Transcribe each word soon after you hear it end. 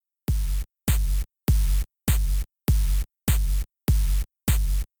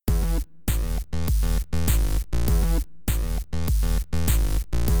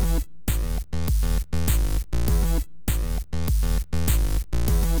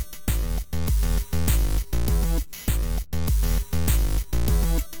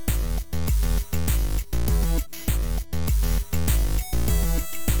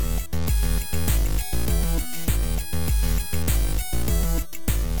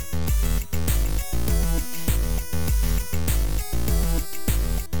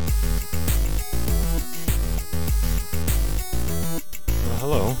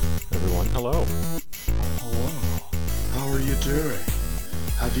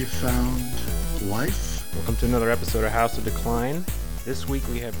you found life? Welcome to another episode of House of Decline. This week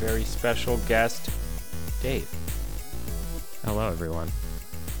we have very special guest, Dave. Hello, everyone.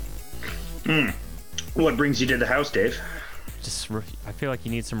 What brings you to the house, Dave? I feel like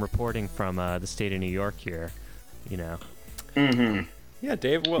you need some reporting from the state of New York here, you know. Mm-hmm. Yeah,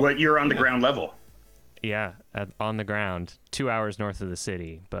 Dave. Well, What, you're on the ground level? Yeah, on the ground, 2 hours north of the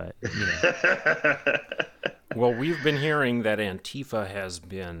city, but, you know. well, we've been hearing that Antifa has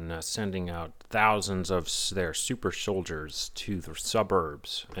been sending out thousands of their super soldiers to the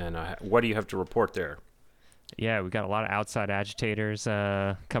suburbs. And what do you have to report there? Yeah, we got a lot of outside agitators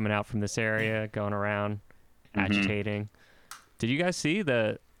coming out from this area, going around, agitating. Did you guys see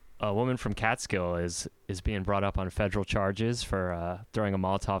a woman from Catskill is being brought up on federal charges for throwing a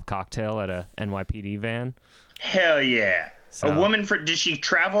Molotov cocktail at a NYPD van? Hell yeah. So, A woman, did she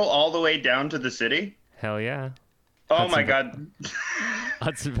travel all the way down to the city? Hell yeah. Oh my God.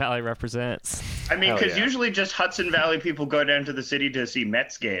 Hudson Valley represents. I mean, Hell because yeah. usually just Hudson Valley people go down to the city to see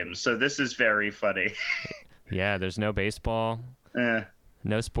Mets games, so this is very funny. Yeah, there's no baseball,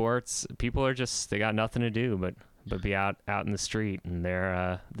 no sports. People are they got nothing to do but be out in the street, and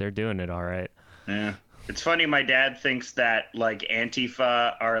they're doing it all right. Yeah. It's funny, my dad thinks that, like,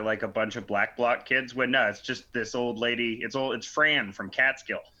 Antifa are, like, a bunch of Black Bloc kids, when no, it's just this old lady. It's Fran from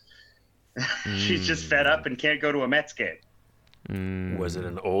Catskill. She's just fed up and can't go to a Mets game. Was it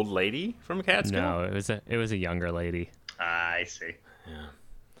an old lady from Catskill? No, it was a younger lady. I see. Yeah.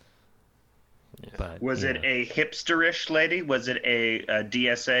 But Was it a hipsterish lady? Was it a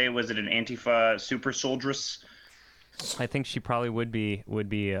DSA? Was it an Antifa super soldieress? I think she probably would be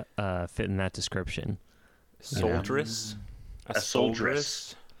fitting that description. Soldieress? A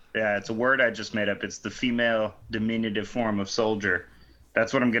soldieress. Yeah, it's a word I just made up. It's the female diminutive form of soldier.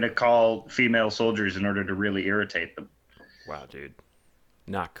 That's what I'm going to call female soldiers in order to really irritate them. Wow, dude.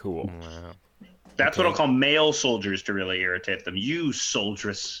 Not cool. Wow. That's what I'll call male soldiers to really irritate them. You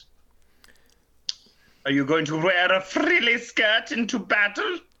soldieress. Are you going to wear a frilly skirt into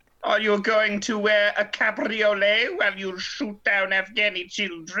battle? Are you going to wear a cabriolet while you shoot down Afghani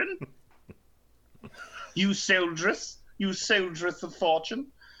children? You soldieress of fortune.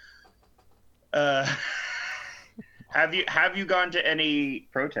 Have you gone to any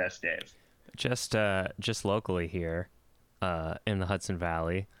protests, Dave? Just locally here, in the Hudson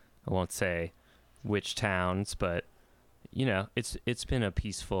Valley. I won't say which towns, but you know, it's been a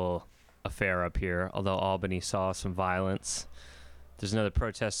peaceful affair up here. Although Albany saw some violence. There's another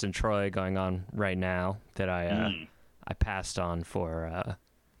protest in Troy going on right now that I passed on for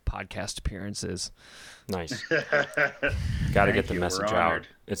podcast appearances. Nice. Got to get the you. message We're out. honored.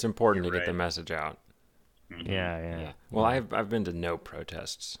 It's important You're to get the right. message out. Yeah. Well, I've been to no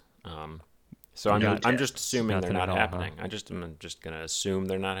protests, so I'm Gotcha. just assuming they're Nothing not at all, happening. I'm just gonna assume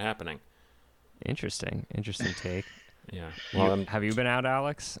they're not happening. Interesting take. Yeah. Well, Have you been out,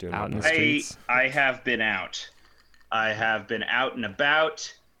 Alex? Doing Out my in the best. streets? I have been out. I have been out and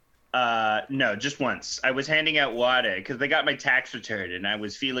about. No, just once. I was handing out wade because they got my tax return, and I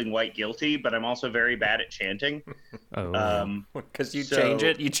was feeling white guilty, but I'm also very bad at chanting. Oh. because you so-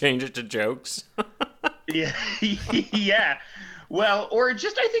 change it to jokes. Yeah, yeah. Well, or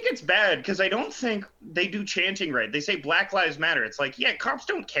just I think it's bad because I don't think they do chanting right. They say Black Lives Matter. It's like, yeah, cops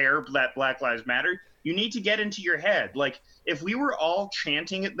don't care that Black Lives Matter. You need to get into your head. Like, if we were all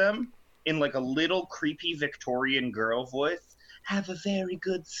chanting at them in like a little creepy Victorian girl voice, have a very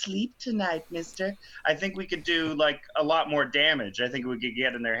good sleep tonight, mister. I think we could do like a lot more damage. I think we could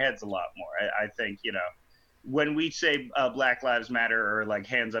get in their heads a lot more. I think, you know, when we say Black Lives Matter or like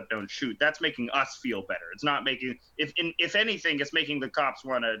hands up, don't shoot, that's making us feel better. It's not making, if anything, it's making the cops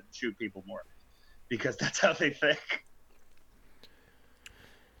want to shoot people more because that's how they think.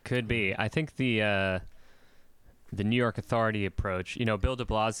 Could be. I think the New York Authority approach, you know, Bill de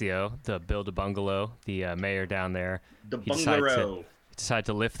Blasio, the Bill de Bungalow, the mayor down there, The he decided bungalow. decided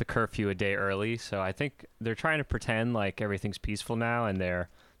to lift the curfew a day early. So I think they're trying to pretend like everything's peaceful now and the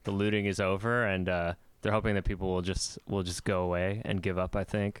looting is over, and they're hoping that people will just go away and give up, I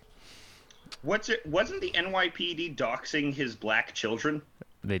think. Wasn't the NYPD doxing his black children?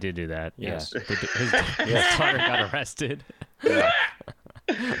 They did do that. Yes. Yeah. His daughter got arrested.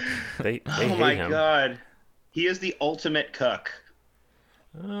 They Oh hate my him. God. He is the ultimate cuck.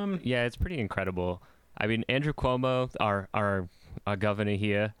 Yeah, it's pretty incredible. I mean, Andrew Cuomo, our governor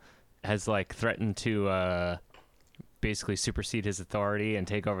here, has like threatened to basically supersede his authority and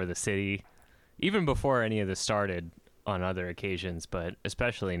take over the city, even before any of this started on other occasions, but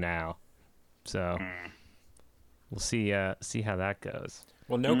especially now. So we'll see how that goes.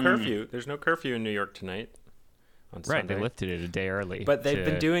 Well, no curfew. There's no curfew in New York tonight. on Right, Sunday. they lifted it a day early. But they've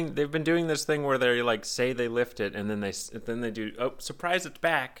to- been doing this thing where they like say they lift it and then they do, oh, surprise, it's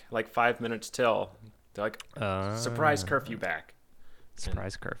back, like 5 minutes till. They're like, surprise curfew back.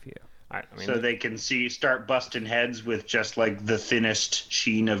 surprise curfew. I mean, So they can start busting heads with just like the thinnest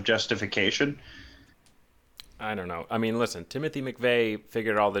sheen of justification. I don't know. I mean, listen, Timothy McVeigh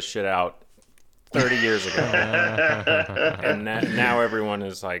figured all this shit out 30 years ago. And now everyone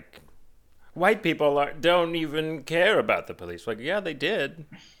is like, white people don't even care about the police. Like, yeah, they did.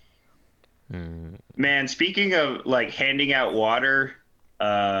 Man, speaking of like handing out water,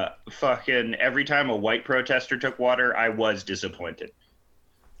 fucking every time a white protester took water, I was disappointed.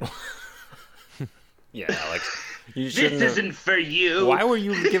 Yeah, Alex. You This shouldn't have- isn't for you. Why were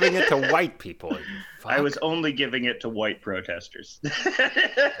you giving it to white people? You fuck? I was only giving it to white protesters.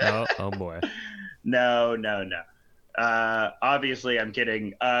 Oh boy. No. Obviously, I'm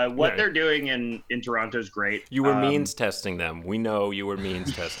kidding. What Yeah. they're doing in Toronto is great. You were means testing them. We know you were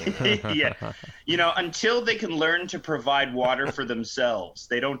means testing them. Yeah. Until they can learn to provide water for themselves,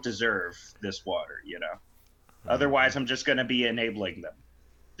 they don't deserve this water, Otherwise, I'm just going to be enabling them.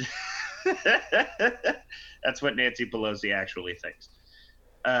 That's what Nancy Pelosi actually thinks.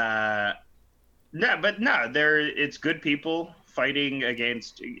 It's good people fighting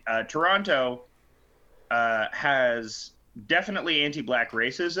against Toronto. Has definitely anti-black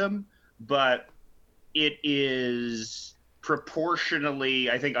racism, but it is proportionally,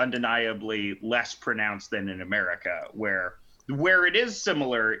 I think, undeniably less pronounced than in America, where it is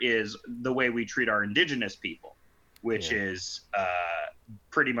similar is the way we treat our indigenous people, which is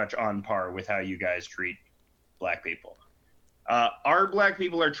pretty much on par with how you guys treat black people. Our black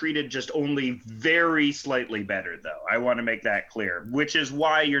people are treated just only very slightly better, though. I want to make that clear, which is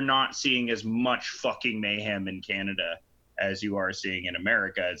why you're not seeing as much fucking mayhem in Canada as you are seeing in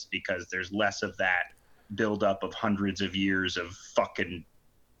America. It's because there's less of that buildup of hundreds of years of fucking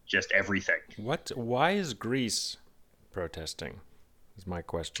just everything. Why is Greece protesting? Is my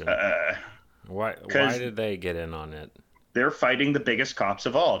question. Why 'cause- did they get in on it? They're fighting the biggest cops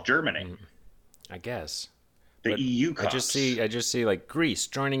of all, Germany, I guess. the But EU cops. I just see like Greece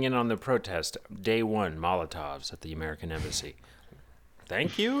joining in on the protest. Day one, Molotovs at the American embassy.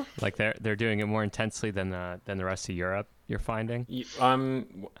 Thank you. Like they're doing it more intensely than the rest of Europe. You're finding.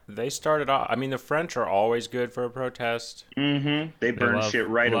 They started off. I mean, the French are always good for a protest. They They burn love, shit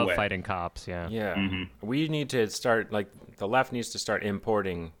right love away. fighting cops. Yeah. Yeah, we need to start like the left needs to start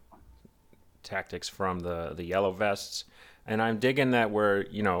importing tactics from the yellow vests, and I'm digging that we're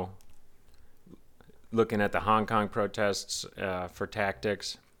looking at the Hong Kong protests for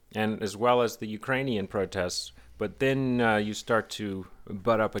tactics, and as well as the Ukrainian protests. But then you start to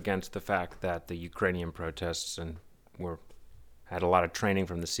butt up against the fact that the Ukrainian protests had a lot of training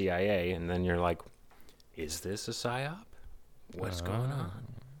from the CIA, and then you're like, is this a psyop? What's going on?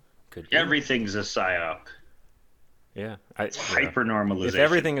 Could be. Everything's a psyop. Yeah. Hyper normalization. If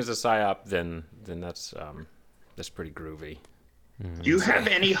everything is a psyop, then that's pretty groovy. Do you have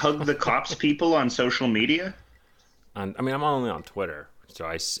any hug the cops people on social media? I mean, I'm only on Twitter, so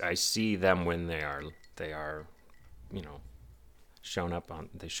I see them when they are they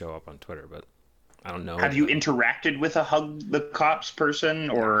show up on Twitter, but I don't know. Have you interacted with a hug the cops person,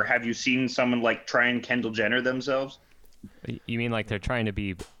 or have you seen someone like try and Kendall Jenner themselves? You mean like they're trying to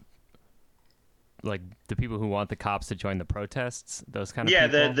be like the people who want the cops to join the protests? Those kind of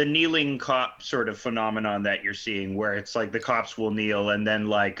people? the kneeling cop sort of phenomenon that you're seeing, where it's like the cops will kneel and then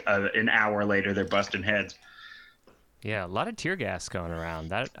like an hour later they're busting heads. Yeah, a lot of tear gas going around.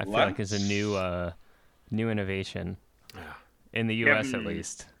 That I feel What? like is a new innovation in the You U.S. at haven't-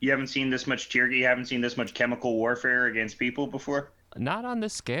 least. You haven't seen this much you haven't seen this much chemical warfare against people before? Not on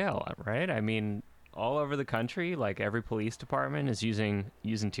this scale, right? I mean, all over the country, like every police department is using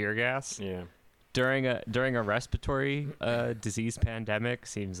tear gas Yeah. during a respiratory disease pandemic.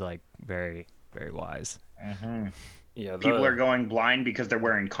 Seems like very, very wise. Yeah. People are going blind because they're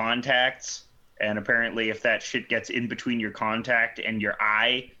wearing contacts, and apparently if that shit gets in between your contact and your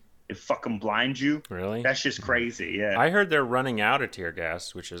eye, it fucking blinds you. Really? That's just crazy. Yeah. I heard they're running out of tear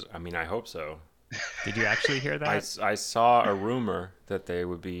gas, which is, I mean, I hope so. Did you actually hear that? I saw a rumor that they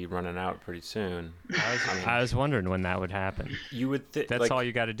would be running out pretty soon. I was wondering when that would happen. You would think That's all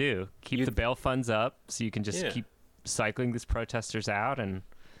you got to do. Keep the bail funds up so you can just Yeah. keep cycling these protesters out, and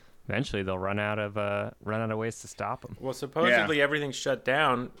eventually they'll run out of ways to stop them. Well, supposedly everything's shut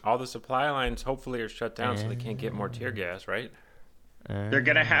down. All the supply lines hopefully are shut down, so they can't get more tear gas, right? They're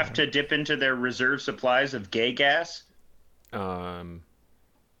going to have to dip into their reserve supplies of gay gas.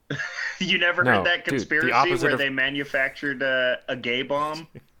 You never No, heard that dude, the conspiracy opposite where of- they manufactured a gay bomb?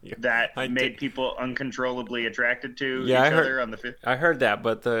 that I made did. people uncontrollably attracted to Yeah, I each heard- other on the fifth. I heard that,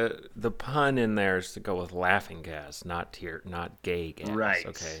 but the pun in there is to go with laughing gas, not gay gas. Right.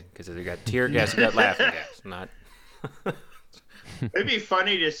 Okay, because if you got tear gas, you got laughing gas, not. It'd be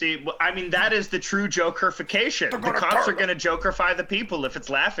funny to see. I mean, that is the true Jokerfication. The cops are going to Jokerify the people if it's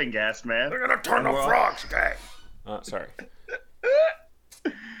laughing gas, man. They're gonna turn the frogs gay. Sorry.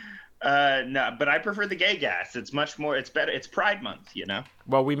 No, but I prefer the gay gas. It's much more. It's better. It's Pride Month, you know.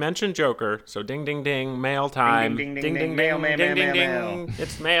 Well, we mentioned Joker, so ding ding ding, mail time. Ding, ding, ding, ding, mail, mail, ding, mail, ding, mail, ding.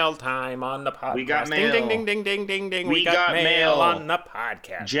 It's mail time on the podcast. We got Ding mail. ding ding ding ding ding ding. We got mail. on the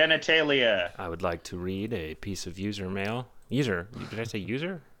podcast. Genitalia. I would like to read a piece of user mail. User? Did I say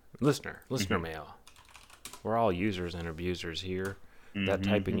user? Listener mail. We're all users and abusers here. That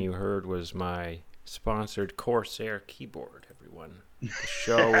typing you heard was my sponsored Corsair keyboard, everyone. The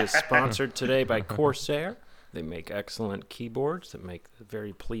show is sponsored today by Corsair. They make excellent keyboards that make a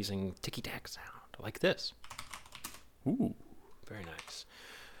very pleasing ticky-tack sound, like this. Ooh, very nice.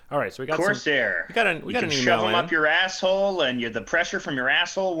 All right, so we got Corsair. we got You an can email shove them in. up your asshole, and the pressure from your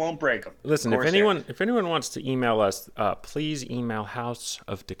asshole won't break them. Listen, Corsair. if anyone wants to email us, please email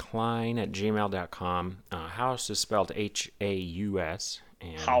houseofdecline@gmail.com. House is spelled H-A-U-S.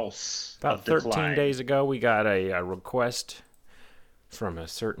 And House about of 13 Decline. days ago, we got a request from a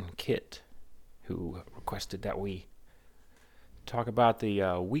certain Kit who requested that we talk about the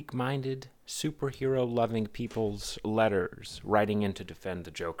weak-minded, superhero-loving people's letters writing in to defend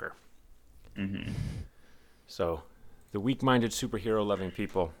the Joker. Mm-hmm. So, the weak-minded, superhero-loving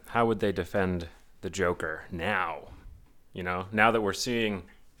people, how would they defend the Joker now? You know, now that we're seeing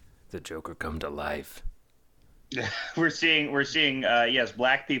the Joker come to life. We're seeing. Yes,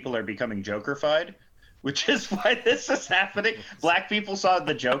 black people are becoming Jokerfied, which is why this is happening. Black people saw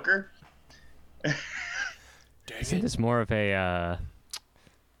the Joker. Isn't this more of a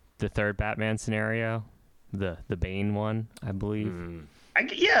the third Batman scenario, the Bane one, I believe?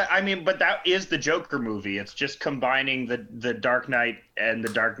 I mean, but that is the Joker movie. It's just combining the Dark Knight and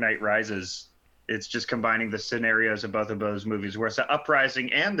the Dark Knight Rises. It's just combining the scenarios of both of those movies, where it's the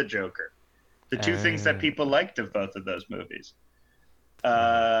Uprising and the Joker, the two things that people liked of both of those movies.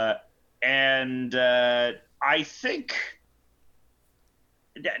 And I think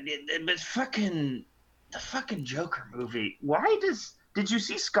it's fucking the fucking Joker movie. Did you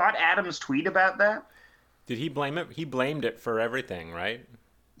see Scott Adams' tweet about that? Did he blame it? He blamed it for everything, right?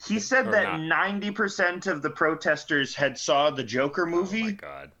 He said Or that not. 90% of the protesters had saw the Joker movie. Oh my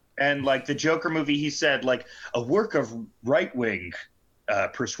God. And like the Joker movie, he said like a work of right-wing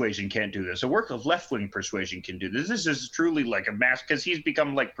persuasion can't do this. A work of left-wing persuasion can do this. This is truly like a mass, because he's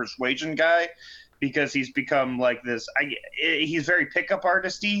become like persuasion guy, because he's become like this. He's very pickup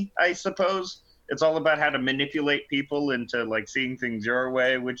artisty, I suppose. It's all about how to manipulate people into like seeing things your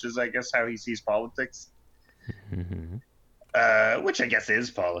way, which is, I guess, how he sees politics. Which I guess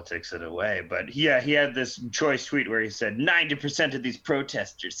is politics in a way. But yeah, he had this choice tweet where he said 90% of these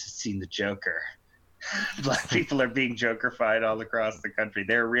protesters have seen the Joker. Black people are being Jokerfied all across the country.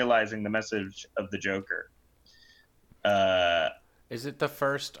 They're realizing the message of the Joker. Is it the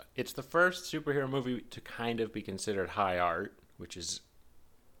first? It's the first superhero movie to kind of be considered high art, which is,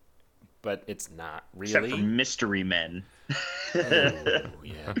 but it's not really. Except for Mystery Men. Oh,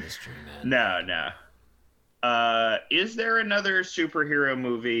 yeah, Mystery Man. No. Is there another superhero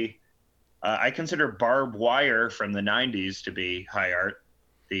movie? I consider Barbed Wire from the 90s to be high art.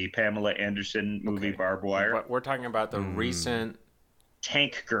 The Pamela Anderson movie Okay. Barbed Wire. But we're talking about the recent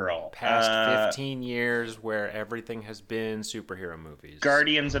Tank Girl. past 15 years where everything has been superhero movies.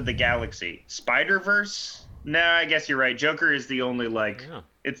 Guardians of the Galaxy. Spider-Verse? No, I guess you're right. Joker is the only, Yeah.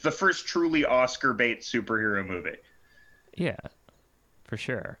 it's the first truly Oscar bait superhero movie. Yeah, for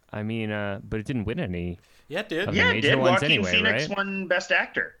sure. I mean, but it didn't win any. Yeah, it did. Okay. Yeah, it major did. ones Joaquin anyway, Phoenix right? won Best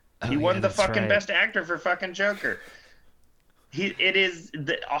Actor. He Oh, won yeah, the that's fucking right. Best Actor for fucking Joker. It is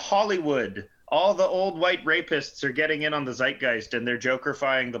Hollywood. All the old white rapists are getting in on the zeitgeist, and they're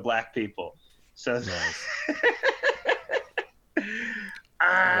Jokerfying the black people. So, Nice.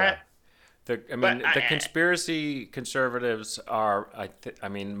 uh, The conspiracy conservatives are.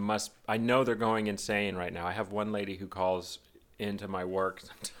 I know they're going insane right now. I have one lady who calls into my work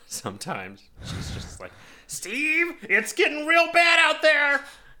sometimes. She's just like, "Steve, it's getting real bad out there."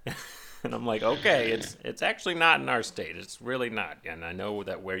 And I'm like, okay, it's actually not in our state. It's really not. And I know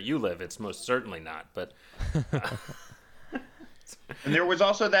that where you live, it's most certainly not. But And there was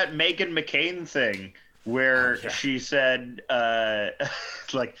also that Meghan McCain thing where Oh, yeah. she said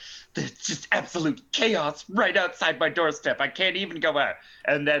like, there's just absolute chaos right outside my doorstep. I can't even go out.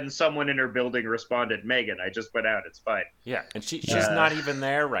 And then someone in her building responded, Megan, I just went out. It's fine. Yeah, and she's not even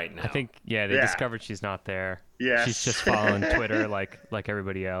there right now. I think they discovered she's not there. Yes. She's just following Twitter like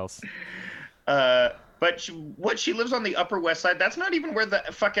everybody else. But she lives on the Upper West Side. That's not even where the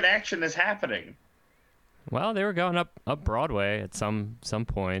fucking action is happening. Well, they were going up Broadway at some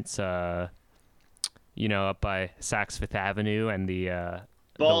points. Up by Saks Fifth Avenue and the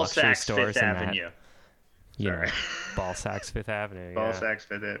luxury Saks stores Fifth and Avenue. Sorry. Ball Saks Fifth Avenue. Ball Saks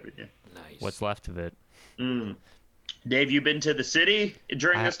Fifth Avenue. Nice. What's left of it? Dave, you been to the city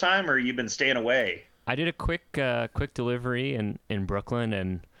during this time, or you been staying away? I did a quick delivery in Brooklyn,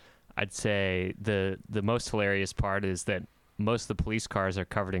 and I'd say the most hilarious part is that most of the police cars are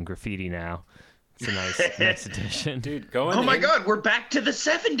covered in graffiti now. It's a nice addition. Dude, going Oh my God, we're back to the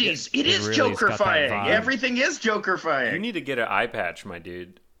 70s. It is really has got that Joker-fying. vibe. Everything is Joker-fying. You need to get an eye patch, my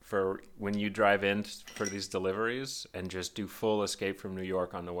dude, for when you drive in for these deliveries and just do full Escape from New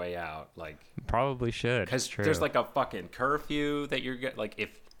York on the way out. Like, Probably should. because True. there's like a fucking curfew that you're like, if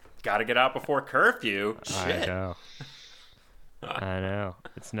gotta get out before curfew. Shit. I know.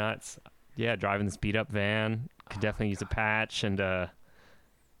 It's nuts. Yeah, driving this beat up van. Could definitely use a patch and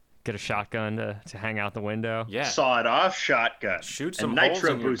get a shotgun to hang out the window. Yeah. Sawed-off shotgun. Shoot some and holes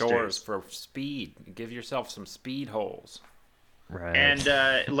nitro in your boosters. doors for speed. Give yourself some speed holes. Right. And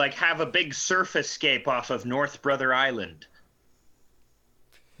have a big surf escape off of North Brother Island.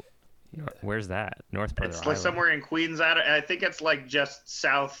 Where's that? North Brother It's Island. like somewhere in Queens. I think it's like just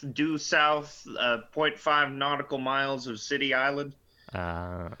due south, 0.5 nautical miles of City Island.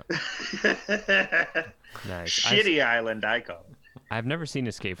 Nice. Shitty island, I call it. I've never seen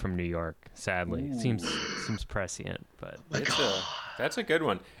Escape from New York, sadly. Seems prescient, but That's a good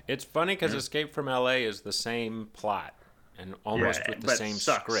one. It's funny because Escape from LA is the same plot and almost with the but same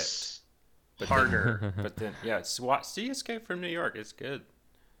sucks script. But harder. But then, yeah, see Escape from New York. It's good.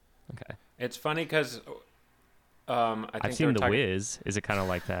 okay. It's funny because I think I've seen The Wiz. Is it kind of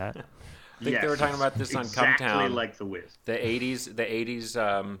like that? I think they were talking about this on exactly Cumtown. like The Wiz. The 80s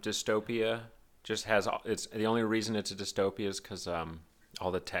dystopia just has it's the only reason it's a dystopia is because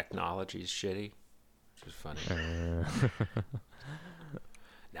all the technology is shitty, which is funny.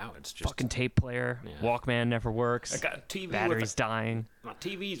 Now it's just Fucking tape player. Yeah. Walkman never works. I got a TV. Battery's dying. My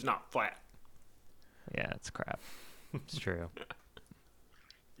TV's not flat. Yeah, it's crap. It's true.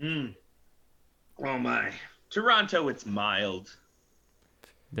 Oh my. Toronto, it's mild.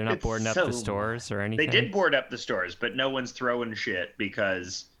 They're not It's boarding up so the stores or anything. They did board up the stores, but no one's throwing shit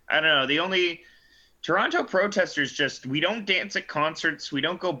because I don't know. The only Toronto protesters we don't dance at concerts, we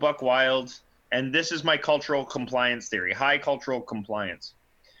don't go buck wild, and this is my cultural compliance theory, high cultural compliance.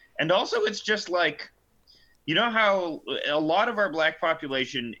 And also it's just like, you know how a lot of our black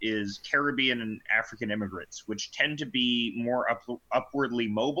population is Caribbean and African immigrants, which tend to be more upwardly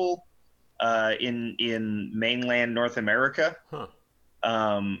mobile in mainland North America. Huh.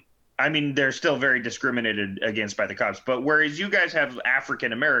 I mean, they're still very discriminated against by the cops, but whereas you guys have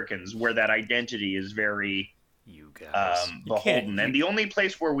African Americans where that identity is very You guys. beholden. And the only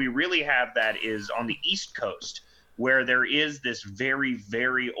place where we really have that is on the East Coast, where there is this very,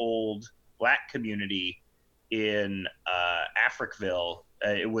 very old black community in Africville.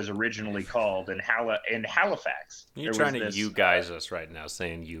 It was originally called in Halifax. You're trying to you guys us right now,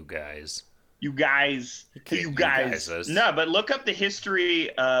 saying you guys. You guys. us. No, but look up the history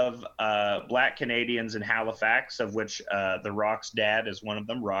of black Canadians in Halifax, of which The Rock's dad is one of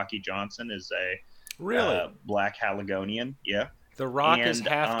them. Rocky Johnson is a Really? black Haligonian. Yeah. The Rock is and,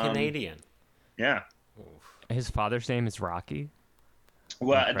 half Canadian. Yeah. His father's name is Rocky.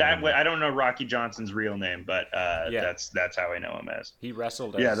 Well, Incredible. I don't know Rocky Johnson's real name, but that's how I know him as. He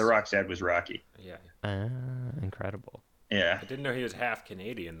wrestled as... Yeah, The Rock's dad was Rocky. Yeah. Incredible. Yeah. I didn't know he was half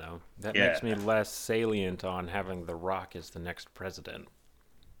Canadian, though. That Yeah. makes me less salient on having The Rock as the next president.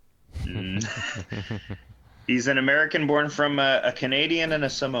 He's an American born from a Canadian and a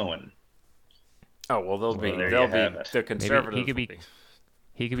Samoan. Oh, well, they'll be there the you have it. conservatives. he could will be-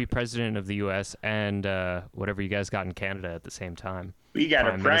 He could be president of the U.S. and whatever you guys got in Canada at the same time. We got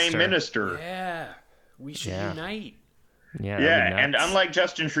a Prime prime Minister. minister. Yeah. We should Yeah. unite. Yeah. that'd Yeah, be and nuts. unlike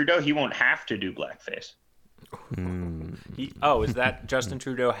Justin Trudeau, he won't have to do blackface. Is that Justin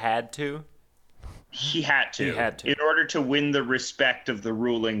Trudeau had to? He had to. He had to. In order to win the respect of the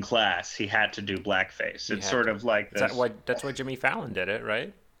ruling class, he had to do blackface. He It's had sort to. of like this. That's why Jimmy Fallon did it,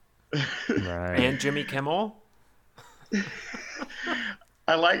 right? Right. And Jimmy Kimmel?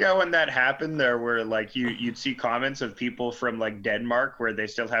 I like how when that happened, there were like you'd see comments of people from like Denmark where they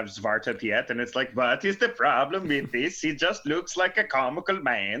still have Svarta Piet, and it's like, what is the problem with this? He just looks like a comical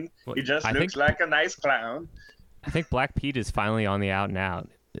man. Well, He just I looks think- like a nice clown. I think Black Pete is finally on the out and out.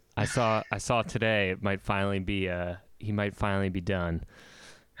 I saw today it might finally be he might finally be done.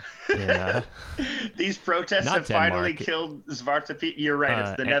 Yeah. These protests Not have finally Denmark. killed Svarta Piet. You're right.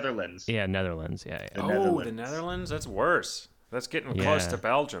 It's the and- Netherlands. Yeah, Netherlands. Yeah, yeah. The Oh, Netherlands. the Netherlands? That's worse. That's getting close Yeah. to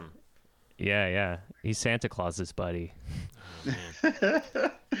Belgium. Yeah, yeah. He's Santa Claus's buddy.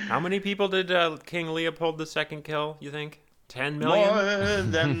 How many people did King Leopold II kill, you think? 10 million? More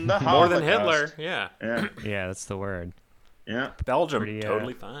than the More than Holocaust. Hitler, yeah. Yeah, Yeah, that's the word. yeah, Belgium, Pretty,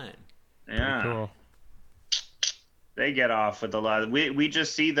 totally fine. yeah. Cool. They get off with a lot. We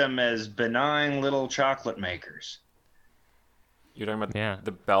just see them as benign little chocolate makers. You're talking about Yeah.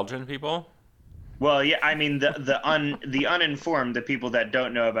 the Belgian people? Well, yeah, I mean the uninformed, the people that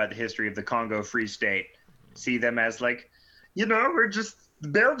don't know about the history of the Congo Free State, see them as like, we're just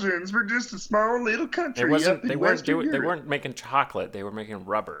Belgians. We're just a small little country. They weren't making chocolate. They were making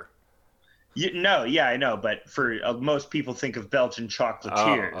rubber. No, yeah, I know, but for most people think of Belgian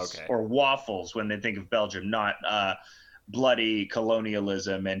chocolatiers okay. or waffles when they think of Belgium, not bloody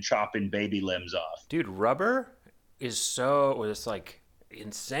colonialism and chopping baby limbs off. Dude, rubber was like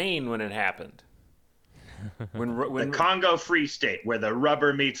insane when it happened. When The Congo Free State, where the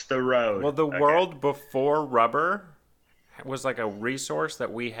rubber meets the road. well, the Okay. world before rubber was like a resource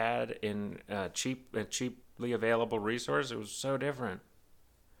that we had in cheaply available resource. It was so different.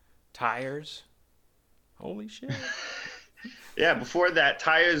 Tires, holy shit! Yeah, before that,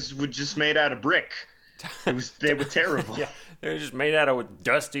 tires were just made out of brick. They were terrible. Yeah, they were just made out of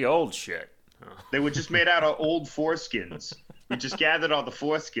dusty old shit. They were just made out of old foreskins. We just gathered all the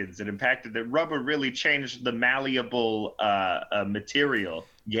foreskins and impacted the rubber. Really changed the malleable material.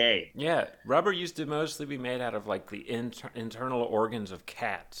 Yay! Yeah, rubber used to mostly be made out of like the internal organs of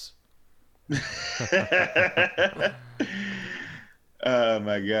cats. Oh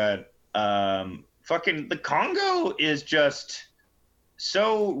my god. Fucking the Congo is just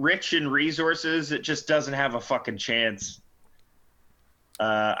so rich in resources, it just doesn't have a fucking chance.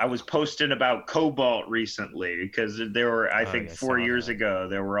 I was posting about cobalt recently because there were, I think, yeah, 4 saw years that. ago,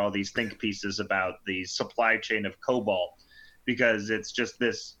 there were all these think pieces about the supply chain of cobalt because it's just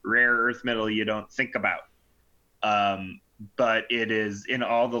this rare earth metal you don't think about. But it is in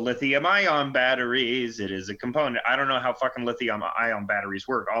all the lithium-ion batteries. It is a component. I don't know how fucking lithium-ion batteries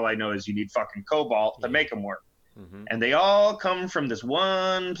work. All I know is you need fucking cobalt to make them work. Mm-hmm. And they all come from this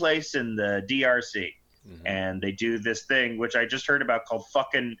one place in the DRC. Mm-hmm. And they do this thing, which I just heard about, called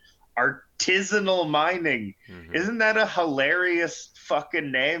fucking artisanal mining. Mm-hmm. Isn't that a hilarious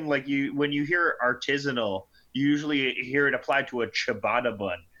fucking name? Like, when you hear artisanal, you usually hear it applied to a ciabatta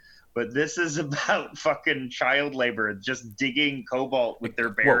bun. But this is about fucking child labor, just digging cobalt with their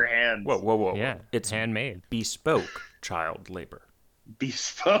bare hands. Whoa. Yeah, It's handmade. bespoke child labor.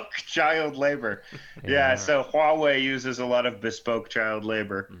 Bespoke child labor. Yeah, so Huawei uses a lot of bespoke child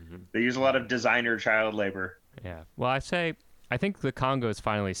labor. Mm-hmm. They use a lot of designer child labor. Yeah. Well, I think the Congo is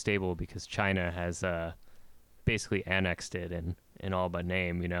finally stable because China has basically annexed it in all but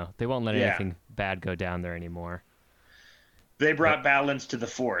name. They won't let Yeah. anything bad go down there anymore. They brought balance to the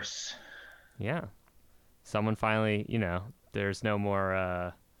force. Yeah. Someone finally, there's no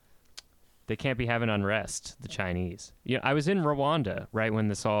more. They can't be having unrest. The Chinese. I was in Rwanda right when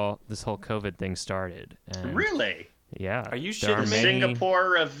this whole COVID thing started. And Really? Yeah. Are you there shitting me?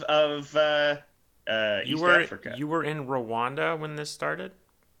 Singapore of East Africa. You were in Rwanda when this started?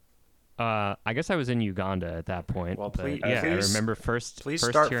 I guess I was in Uganda at that point. Well, but please- yeah, I please- remember first. Please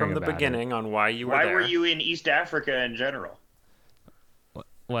first start hearing from the about it. beginning on why you were Why there. were you in East Africa in general?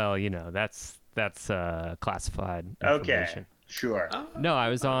 Well, that's classified Okay, information. sure. No, I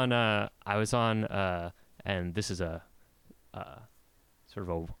was on, and this is a sort of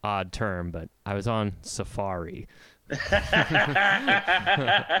a odd term, but I was on safari.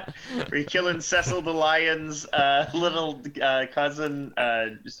 Were you killing Cecil the Lion's little cousin?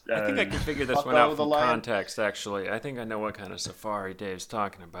 I think I can figure this one Bucko out the from lion? context, actually. I think I know what kind of safari Dave's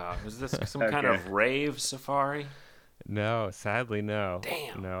talking about. Was this some kind Okay. of rave safari? No, sadly, no.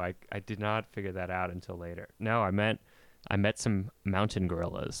 Damn. No, I did not figure that out until later. No, I met some mountain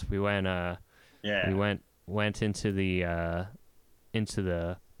gorillas. We went Yeah. we went into the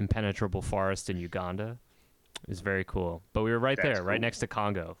impenetrable forest in Uganda. It was very cool. But we were right That's there, right cool. next to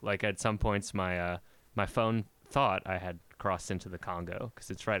Congo. Like at some points my phone thought I had crossed into the Congo because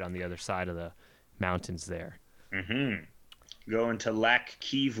it's right on the other side of the mountains there. Mm-hmm. Going to Lac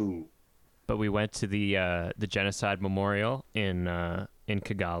Kivu. But we went to the genocide memorial in in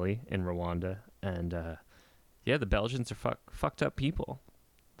Kigali in Rwanda, and yeah, the Belgians are fucked up people.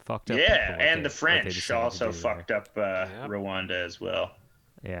 Fucked up. Yeah, people, and the what they French decided to also do fucked there. up Rwanda as well.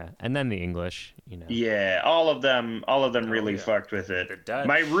 Yeah, and then the English, you know. Yeah, all of them really yeah. fucked with it. The Dutch.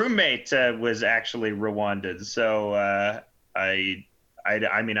 My roommate was actually Rwandan, so I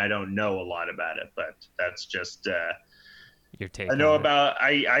mean I don't know a lot about it, but that's just Your take. I know on it. about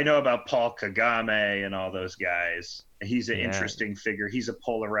I know about Paul Kagame and all those guys. He's an Yeah. interesting figure. He's a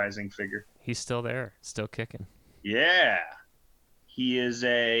polarizing figure. He's still there, still kicking. Yeah. He is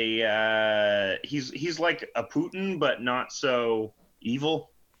he's like a Putin, but not so evil.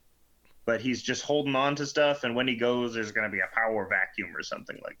 But he's just holding on to stuff, and when he goes, there's going to be a power vacuum or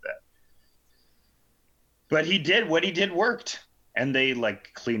something like that. But what he did worked, and they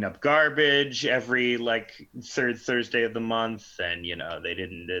like clean up garbage every like third Thursday of the month, and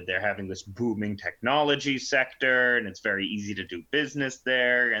they're having this booming technology sector, and it's very easy to do business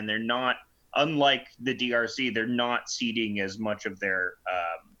there, and they're not, unlike the DRC, they're not ceding as much of their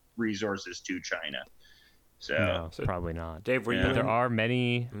resources to China. No, probably not. Dave, were you? But there in- are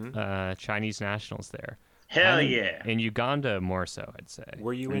many Chinese nationals there. Hell And yeah. In Uganda, more so, I'd say.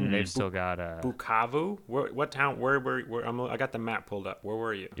 Were you in? They've still got Bukavu? What town? Where? I got the map pulled up. Where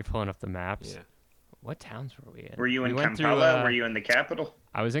were you? You're pulling up the maps. Yeah. What towns were we in? Were you in We went through, Kampala? Were you in the capital?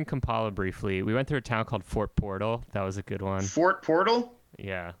 I was in Kampala briefly. We went through a town called Fort Portal. That was a good one. Fort Portal?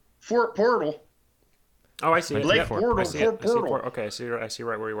 Yeah. Fort Portal. Oh, I see. Lake it. Lake Yep. Portal, I see it. Fort I see Portal. Okay, I see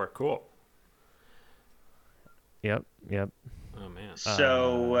right where you were. Cool. Yep. Oh man.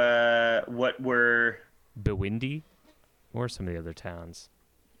 So, what were Bawindi, or some of the other towns.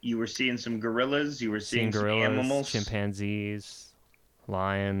 you were seeing some gorillas? You were Seeing seeing gorillas, some animals? chimpanzees,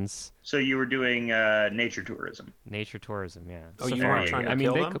 lions, So you were doing nature tourism. nature tourism. Yeah. Oh, you Safari. weren't trying to I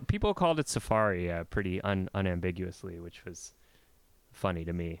mean, kill them? people called it safari, pretty unambiguously, which was funny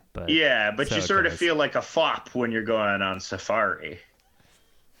to me. But Yeah, but so you it sort of goes. feel like a fop when you're going on safari.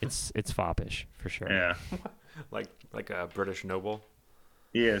 it's foppish for sure. Yeah. Like a British noble.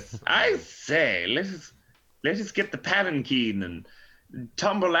 Yes. I say, let us get the palanquin and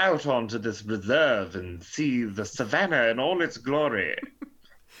tumble out onto this reserve and see the savannah in all its glory.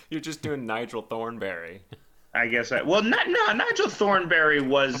 You're just doing Nigel Thornberry. I guess no, Nigel Thornberry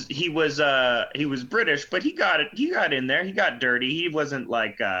was British, but he got in there. He got dirty. He wasn't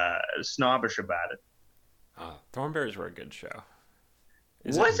like snobbish about it. Thornberrys were a good show.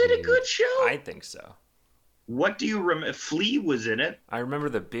 Was it a good show? I think so. What do you remember? Flea was in it. I remember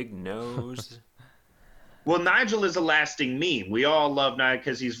the big nose. Well, Nigel is a lasting meme. We all love Nigel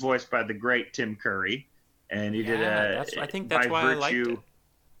because he's voiced by the great Tim Curry, and he did I think that's why I liked it.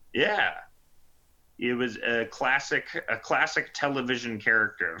 Yeah, it was a classic television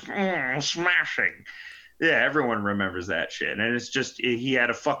character. Smashing. Yeah, everyone remembers that shit, and it's just he had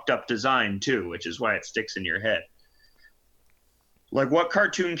a fucked up design too, which is why it sticks in your head. Like, what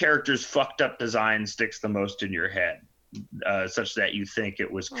cartoon character's fucked up design sticks the most in your head, such that you think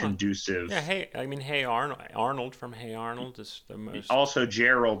it was conducive? Yeah, Hey Arnold. Arnold from Hey Arnold is the most. Also,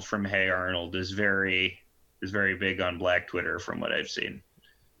 Gerald from Hey Arnold is very big on Black Twitter, from what I've seen.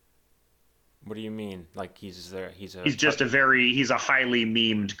 What do you mean? Like he's there? He's a highly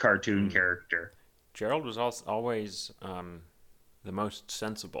memed cartoon character. Gerald was always the most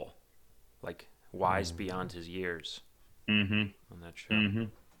sensible, like wise beyond his years. Mm-hmm. On that show. Mm-hmm.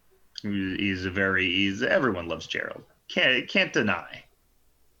 Everyone loves Gerald. Can't deny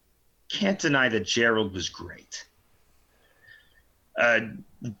that Gerald was great.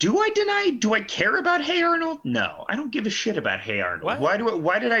 Do I care about Hey Arnold? No, I don't give a shit about Hey Arnold. What?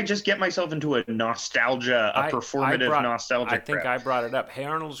 Why did I just get myself into a performative nostalgia? I think crap? I brought it up. Hey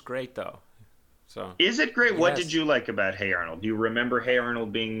Arnold's great though. So Is it great? What Yes. did you like about Hey Arnold? Do you remember Hey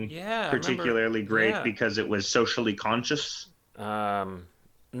Arnold being particularly great because it was socially conscious?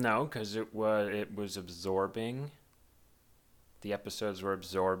 No, because it was absorbing. The episodes were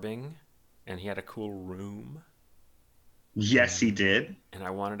absorbing, and he had a cool room, Yes, he did. and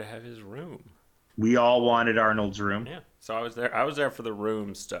I wanted to have his room. We all wanted Arnold's room. Yeah, so I was there. I was there for the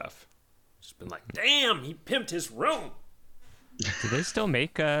room stuff. Just been like, damn, he pimped his room. Do they still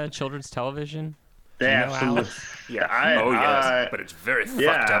make children's television? They You know, absolutely. Alex? Yeah, yes, but it's very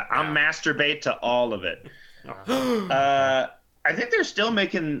fucked up. I'll now. masturbate to all of it. I think they're still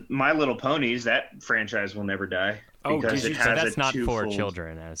making My Little Ponies. That franchise will never die. Oh, because did it you- has So that's a not for twofold-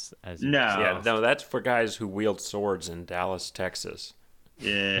 children, as No. Yeah, no, that's for guys who wield swords in Dallas, Texas.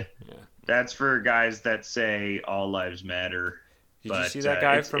 Yeah. Yeah. That's for guys that say all lives matter. Did you But, see that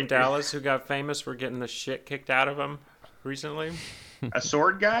guy it's- from Dallas who got famous for getting the shit kicked out of him recently? A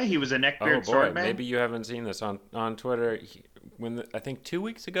sword guy? He was a Oh neckbeard boy, sword man? maybe you haven't seen this on Twitter. I think 2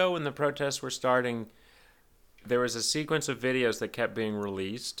 weeks ago when the protests were starting, there was a sequence of videos that kept being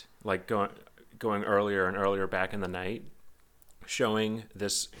released, like going earlier and earlier back in the night, showing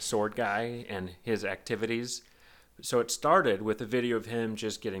this sword guy and his activities. So it started with a video of him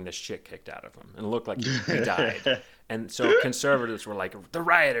just getting the shit kicked out of him and it looked like he died. And so conservatives were like, the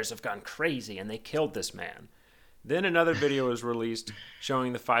rioters have gone crazy and they killed this man. Then another video was released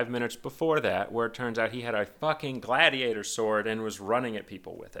showing the 5 minutes before that, where it turns out he had a fucking gladiator sword and was running at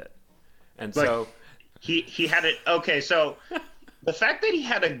people with it. And like, so he had it. Okay, so the fact that he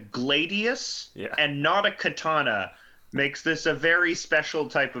had a gladius and not a katana makes this a very special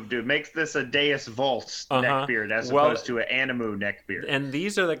type of dude. Makes this a Deus Vult neckbeard as opposed to an Animu neckbeard. And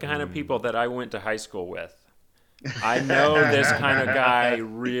these are the kind of people that I went to high school with. I know this kind of guy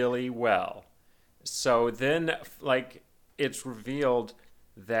really well. So then, like, it's revealed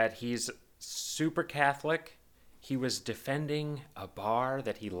that he's super Catholic. He was defending a bar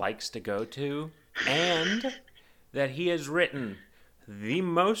that he likes to go to, and that he has written the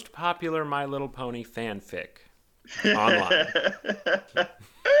most popular My Little Pony fanfic online.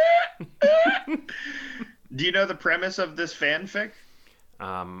 Do you know the premise of this fanfic?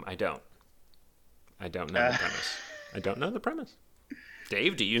 I don't know the premise. I don't know the premise.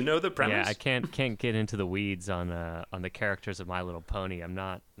 Dave, do you know the premise? Yeah, I can't get into the weeds on the characters of My Little Pony. I'm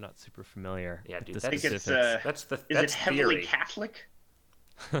not super familiar. Yeah, dude, with the I think it's specifics. is it heavily Catholic?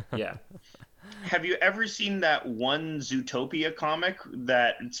 Yeah. Have you ever seen that one Zootopia comic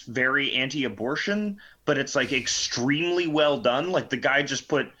that it's very anti-abortion, but it's like extremely well done? Like the guy just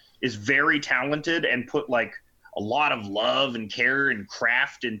is very talented and put like a lot of love and care and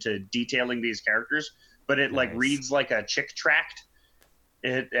craft into detailing these characters, but it like reads like a chick tract.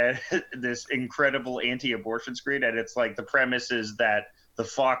 This incredible anti-abortion screen, and it's like the premise is that the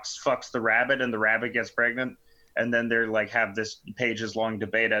fox fucks the rabbit and the rabbit gets pregnant, and then they're like have this pages long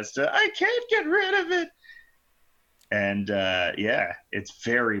debate as to I can't get rid of it. And yeah, it's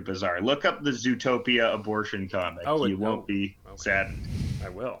very bizarre. Look up the Zootopia abortion comic. You won't be saddened. I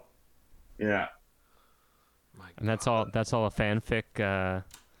will. Yeah. And that's all a fanfic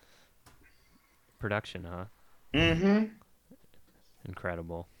production, huh? Mm-hmm.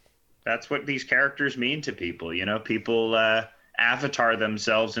 Incredible. That's what these characters mean to people. You know, people avatar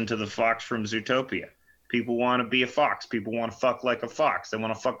themselves into the fox from Zootopia. People want to be a fox. People want to fuck like a fox. They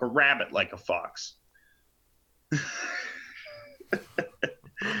want to fuck a rabbit like a fox.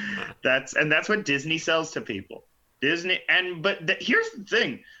 That's what Disney sells to people. Here's the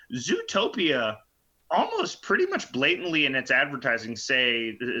thing. Zootopia almost pretty much blatantly in its advertising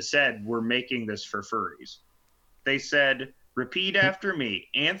said we're making this for furries. They said, repeat after me,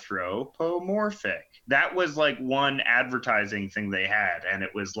 anthropomorphic. That was like one advertising thing they had, and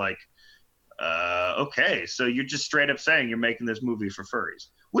it was like, okay, so you're just straight up saying you're making this movie for furries,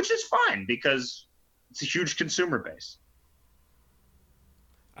 which is fine because it's a huge consumer base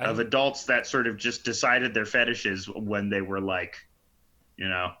of adults that sort of just decided their fetishes when they were like, you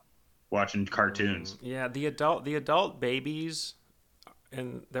know, watching cartoons. Yeah, the adult babies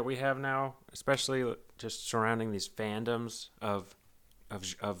and that we have now, especially just surrounding these fandoms of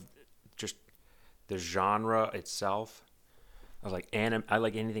just the genre itself. Of like I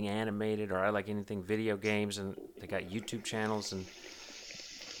like anything animated, or I like anything video games, and they got YouTube channels, and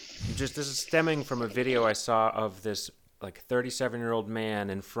just this is stemming from a video I saw of this like 37-year-old man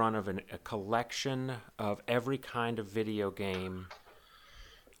in front of a collection of every kind of video game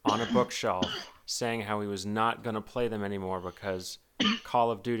on a bookshelf, saying how he was not going to play them anymore because Call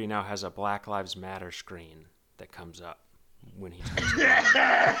of Duty now has a Black Lives Matter screen that comes up when he turns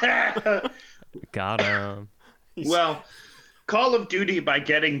it on. Got him. Well, Call of Duty, by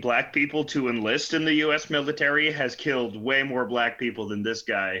getting black people to enlist in the U.S. military, has killed way more black people than this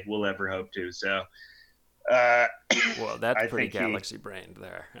guy will ever hope to. So, well, that's pretty galaxy-brained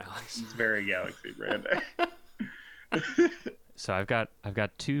there, Alex. It's very galaxy-brained. So I've got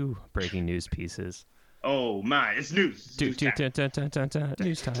two breaking news pieces. Oh my, it's news. News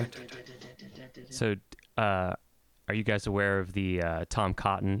time. So, are you guys aware of the Tom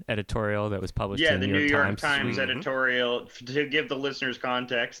Cotton editorial that was published in the New York Times editorial? To give the listeners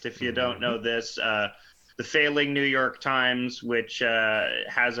context, if you don't know this, the failing New York Times, which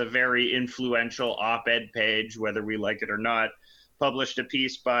has a very influential op-ed page, whether we like it or not, published a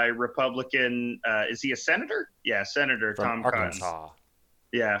piece by Republican, is he a senator? Yeah, Senator Tom Arkansas. Cotton.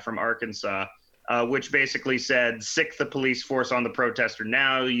 Yeah, from Arkansas. Which basically said, sick the police force on the protester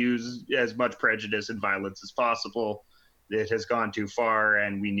now, use as much prejudice and violence as possible. It has gone too far,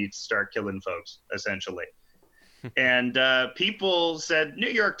 and we need to start killing folks, essentially. And people said, New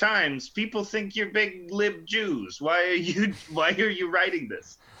York Times, people think you're big lib Jews. Why are you writing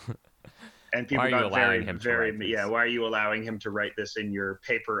this? And people Why are you got allowing him to very, write this? yeah. Why are you allowing him to write this in your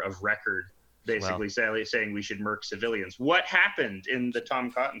paper of record? Basically saying we should murk civilians. What happened in the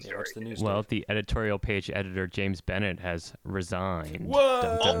Tom Cotton story? What's the news? Well, the editorial page editor James Bennett has resigned. Whoa!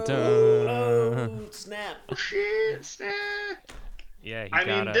 Dun, dun, dun. Oh, snap! Shit, snap. Yeah, I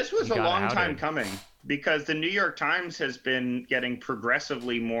mean, this was a long time coming because the New York Times has been getting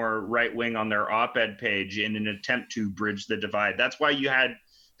progressively more right-wing on their op-ed page in an attempt to bridge the divide. That's why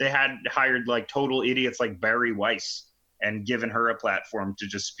they had hired like total idiots like Barry Weiss and given her a platform to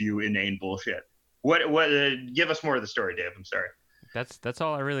just spew inane bullshit. What give us more of the story, Dave. I'm sorry. That's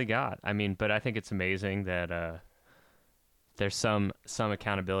all I really got. I mean, but I think it's amazing that there's some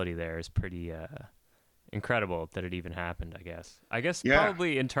accountability there. Is pretty incredible that it even happened, I guess. Yeah.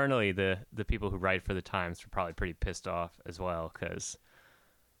 Probably internally the people who write for the Times were probably pretty pissed off as well because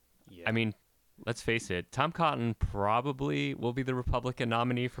I mean, let's face it, Tom Cotton probably will be the Republican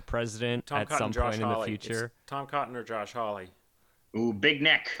nominee for president some point in the future. It's Tom Cotton or Josh Hawley. Ooh, big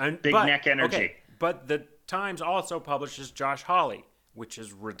neck. Big But- neck energy. Okay, but the Times also publishes Josh Hawley, which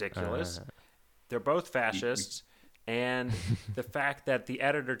is ridiculous. They're both fascists. And the fact that the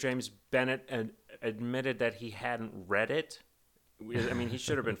editor, James Bennett, admitted that he hadn't read it, I mean, he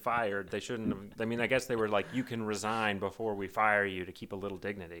should have been fired. They shouldn't have. I mean, I guess they were like, you can resign before we fire you to keep a little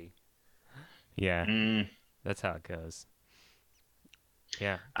dignity. Yeah, that's how it goes.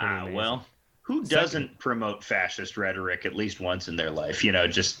 Yeah. pretty amazing. Well, who doesn't promote fascist rhetoric at least once in their life, you know,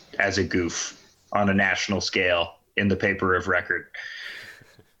 just as a goof on a national scale in the paper of record?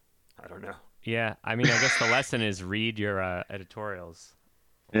 I don't know. Yeah, I mean, I guess the lesson is read your editorials.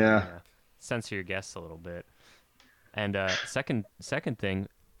 Yeah. Censor your guests a little bit. And second thing,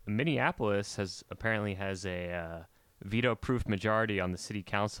 Minneapolis apparently has a veto-proof majority on the city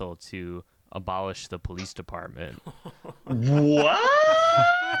council to abolish the police department. What?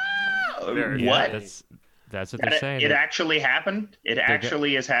 Very What? That's what they're saying. It actually happened? It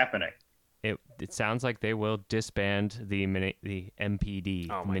actually is happening. It sounds like they will disband the MPD,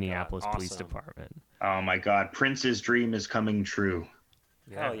 Oh the my Minneapolis God, Police awesome. Department. Oh my God. Prince's dream is coming true.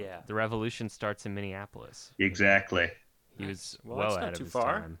 Hell yeah. The revolution starts in Minneapolis. Exactly. He was Well, well that's ahead not of too his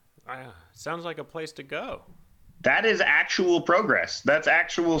far. time. Sounds like a place to go. That is actual progress. That's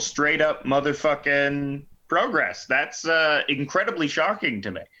actual straight up motherfucking progress. That's incredibly shocking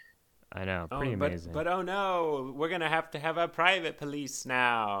to me. I know, pretty but, amazing. But oh no, we're gonna have to have a private police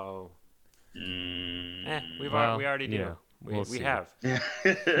now. We already do. you know, we we'll see. have.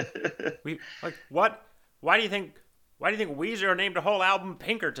 We like what? Why do you think Weezer named a whole album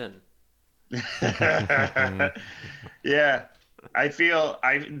Pinkerton? Yeah. I feel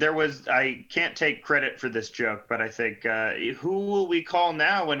I can't take credit for this joke, but I think who will we call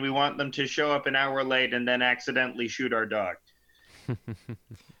now when we want them to show up an hour late and then accidentally shoot our dog?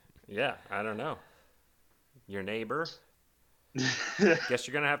 Yeah, I don't know. Your neighbor? Guess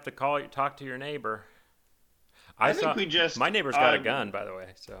you're gonna have to talk to your neighbor. I think my neighbor's got a gun, by the way,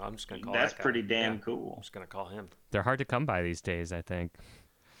 so I'm just gonna call that's that guy. pretty damn Yeah, cool. I'm just gonna call him. They're hard to come by these days, I think.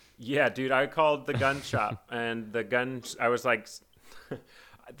 Yeah, dude, I called the gun shop, and I was like,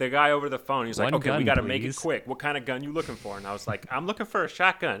 the guy over the phone, he's like, One okay, we gun, got to make it please. quick. What kind of gun you looking for? And I was like, I'm looking for a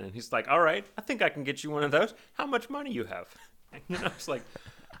shotgun. And he's like, all right, I think I can get you one of those. How much money you have? And I was like,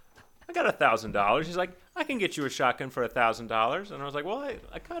 I got $1,000. He's like, I can get you a shotgun for $1,000. And I was like, well,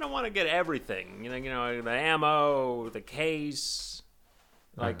 I kind of want to get everything. You know, the ammo, the case,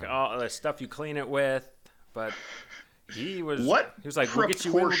 like all the stuff you clean it with. But he was like, we'll get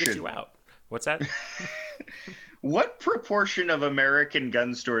you in, we'll get you out. What's that? What proportion of American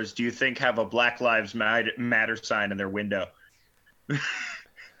gun stores do you think have a Black Lives Matter sign in their window?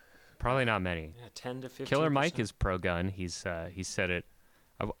 Probably not many. Yeah, 10 to 15%. Killer Mike is pro-gun. He said it.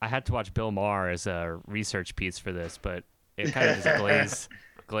 I had to watch Bill Maher as a research piece for this, but it kind of just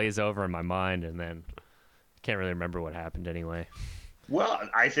glaze over in my mind, and then I can't really remember what happened anyway. Well,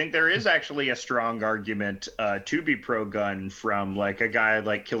 I think there is actually a strong argument to be pro-gun from like a guy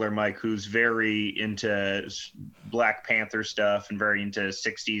like Killer Mike, who's very into Black Panther stuff and very into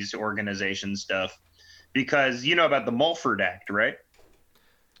 60s organization stuff, because you know about the Mulford Act, right?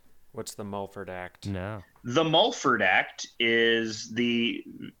 What's the Mulford Act? No. The Mulford Act is the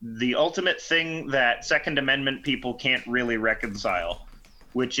ultimate thing that Second Amendment people can't really reconcile,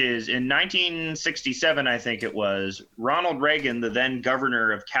 which is in 1967, I think it was, Ronald Reagan, the then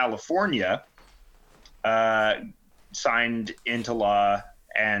governor of California, signed into law,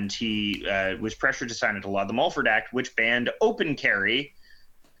 and he was pressured to sign into law the Mulford Act, which banned open carry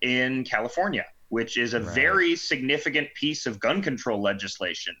in California. which is a very significant piece of gun control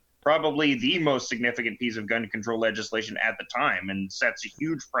legislation. Probably the most significant piece of gun control legislation at the time, and sets a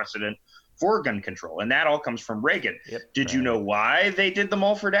huge precedent for gun control. And that all comes from Reagan. Yep. Did you know why they did the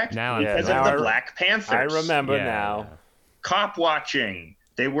Mulford Act? Now Because of the Black Panthers. I remember Yeah, now. yeah. Cop watching.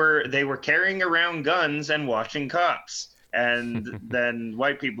 They were carrying around guns and watching cops. And then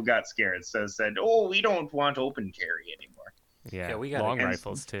white people got scared, so said, "Oh, we don't want open carry anymore." Yeah, we gotta long get-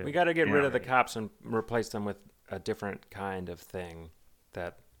 rifles too. We got to get rid Yeah. of the cops and replace them with a different kind of thing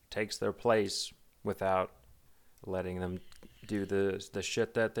that takes their place without letting them do the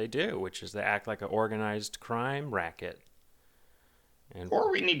shit that they do, which is they act like an organized crime racket. And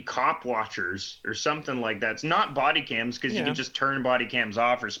Or we need cop watchers or something like that. It's not body cams, because you Yeah. can just turn body cams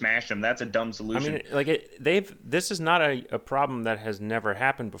off or smash them. That's a dumb I solution. mean, like this is not a problem that has never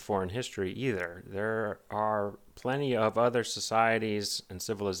happened before in history either. There are plenty of other societies and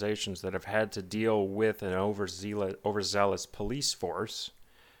civilizations that have had to deal with an overzealous police force.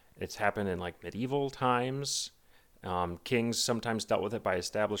 It's happened in like medieval times. Kings sometimes dealt with it by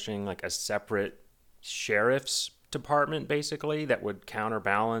establishing like a separate sheriff's department, basically, that would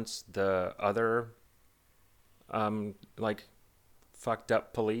counterbalance the other like fucked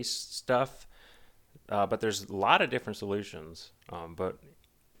up police stuff. But there's a lot of different solutions. But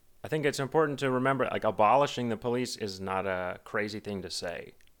I think it's important to remember, like, abolishing the police is not a crazy thing to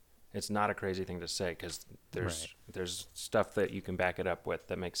say. It's not a crazy thing to say, because there's stuff that you can back it up with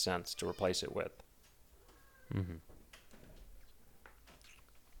that makes sense to replace it with. Mm-hmm.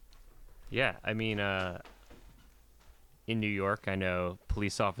 Yeah, I mean, in New York, I know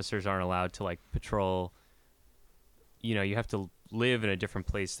police officers aren't allowed to like patrol. You know, you have to live in a different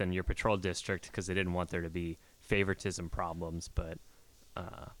place than your patrol district because they didn't want there to be favoritism problems. But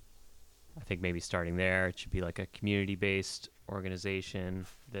I think maybe starting there, it should be like a community-based organization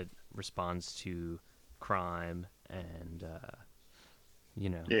that responds to crime and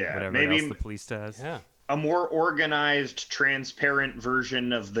whatever maybe else the police does. Yeah. a more organized, transparent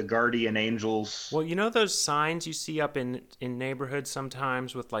version of the Guardian Angels. Well, you know those signs you see up in neighborhoods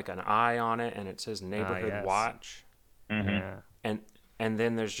sometimes with like an eye on it and it says neighborhood yes. watch? Mhm. Yeah. And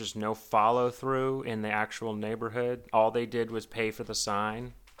then there's just no follow through in the actual neighborhood. All they did was pay for the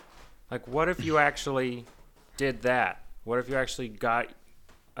sign. Like, what if you actually did that? What if you actually got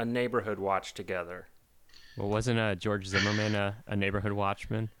a neighborhood watch together? Well, wasn't George Zimmerman a neighborhood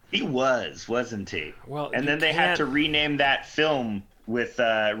watchman? He was, wasn't he? Well, and you then they had can't- to rename that film with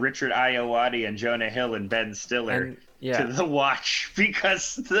Richard Ayoade and Jonah Hill and Ben Stiller And- yeah. to The Watch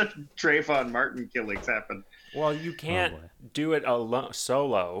because the Trayvon Martin killings happened. Well, you can't boy. do it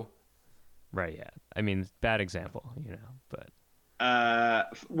solo. Right, yeah. I mean, bad example, but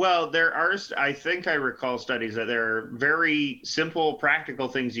Well, there are, I think I recall studies that there are very simple, practical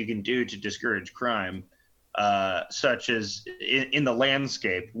things you can do to discourage crime, such as in the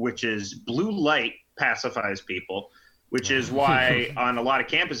landscape, which is blue light pacifies people, which is why on a lot of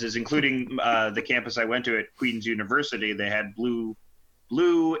campuses, including the campus I went to at Queen's University, they had blue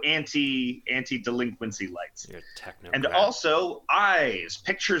anti-delinquency lights. You're a technocrat. And also eyes,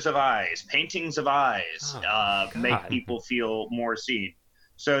 pictures of eyes, paintings of eyes make God. people feel more seen.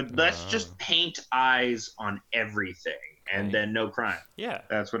 So let's just paint eyes on everything and Okay. then no crime. Yeah.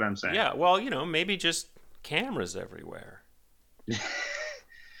 That's what I'm saying. Yeah, well, maybe just cameras everywhere.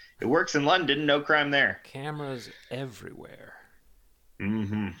 It works in London, no crime there. Cameras everywhere.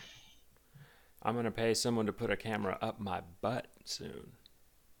 Mm-hmm. I'm going to pay someone to put a camera up my butt soon.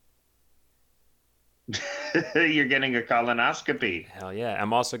 You're getting a colonoscopy. Hell yeah.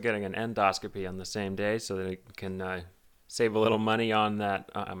 I'm also getting an endoscopy on the same day so that I can save a little money on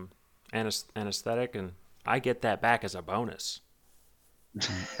that anesthetic, and I get that back as a bonus.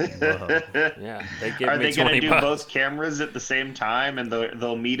 whoa. Yeah, they give Are me they going 20 to do bucks. both cameras at the same time and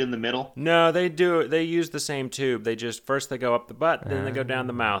they'll meet in the middle? No, they do. They use the same tube. They just first they go up the butt, then they go down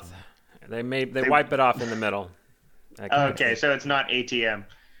the mouth. They wipe it off in the middle. That kind of Okay, thing. so it's not ATM.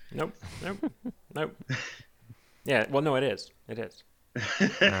 Nope. Yeah. Well, no, it is. It is.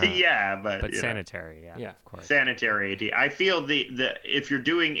 Yeah, but But you know. sanitary, yeah, Yeah. of course. Sanitary ATM. I feel the if you're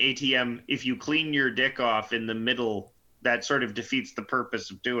doing ATM, if you clean your dick off in the middle, that sort of defeats the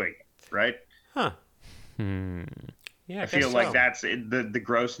purpose of doing it, right? Huh. Hmm. Yeah. I feel like that's the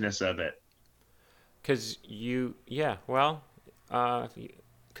grossness of it. Because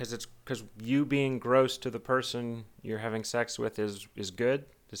because you being gross to the person you're having sex with is good.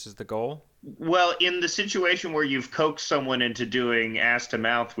 This is the goal. Well, in the situation where you've coaxed someone into doing ass to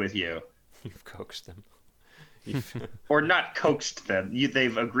mouth with you, You've coaxed them. or not coaxed them.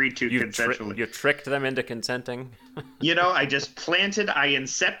 They've agreed to consensually. You tricked them into consenting. I just I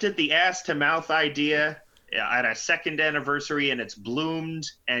incepted the ass to mouth idea at a second anniversary, and it's bloomed.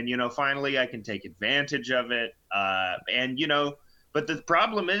 And finally, I can take advantage of it. But the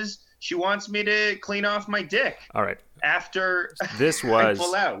problem is, she wants me to clean off my dick. All right. After this I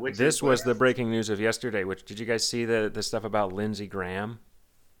pull out, was the breaking news of yesterday. Which did you guys see the stuff about Lindsey Graham?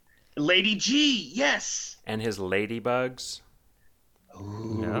 Lady G, yes. And his ladybugs.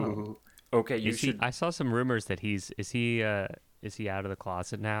 No. Okay, you should. I saw some rumors that is he out of the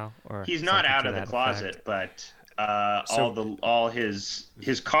closet now, or he's not out of the closet, but all his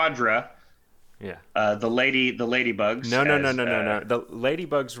cadre. Yeah. The ladybugs. No. The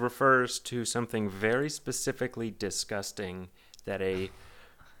ladybugs refers to something very specifically disgusting that a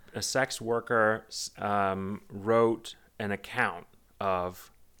sex worker wrote an account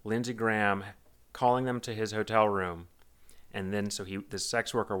of Lindsey Graham calling them to his hotel room, and then the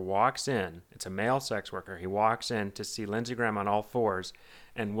sex worker walks in. It's a male sex worker. He walks in to see Lindsey Graham on all fours,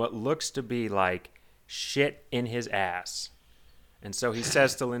 and what looks to be like shit in his ass. And so he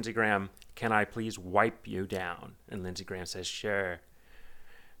says to Lindsey Graham, "Can I please wipe you down?" And Lindsey Graham says, "Sure."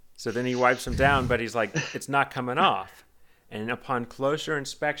 So then he wipes him down, but he's like, it's not coming off. And upon closer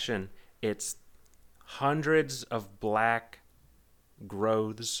inspection, it's hundreds of black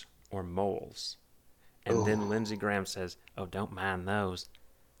growths or moles. And then Lindsey Graham says, "Oh, don't mind those.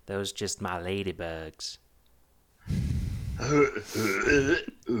 Those just my ladybugs."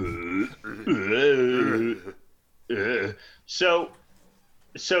 So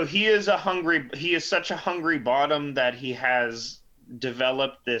he is such a hungry bottom that he has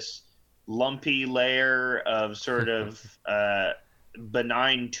developed this lumpy layer of sort of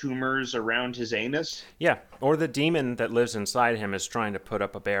benign tumors around his anus. Yeah, or the demon that lives inside him is trying to put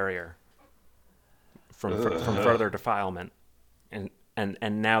up a barrier from further defilement. And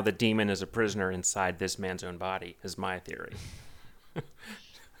now the demon is a prisoner inside this man's own body, is my theory.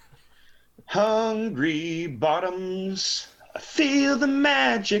 Hungry bottoms, I feel the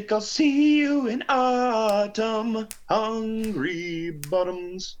magic, I'll see you in autumn. Hungry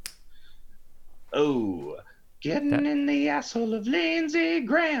bottoms. Oh, getting in the asshole of Lindsey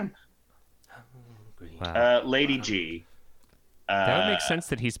Graham. Wow. Lady G. That would make sense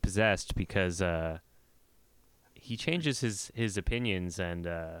that he's possessed, because he changes his opinions and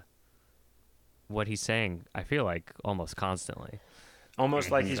what he's saying, I feel like, almost constantly.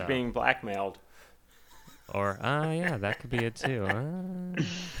 Almost like he's being blackmailed. Or, yeah, that could be it too.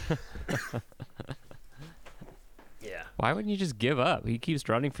 Yeah. Why wouldn't you just give up? He keeps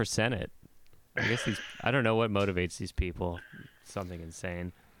running for Senate. I guess I don't know what motivates these people. Something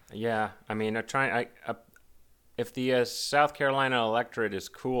insane. Yeah, I mean, if the South Carolina electorate is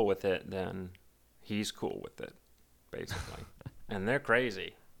cool with it, then he's cool with it, basically. And they're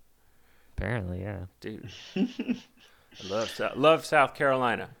crazy. Apparently, yeah. Dude. I love South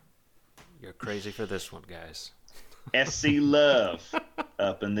Carolina. You're crazy for this one, guys. SC love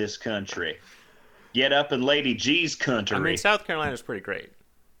up in this country. Get up in Lady G's country. I mean, South Carolina's pretty great.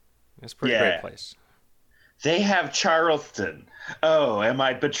 It's a pretty great place. They have Charleston. Oh, am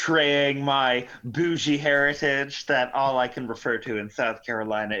I betraying my bougie heritage that all I can refer to in South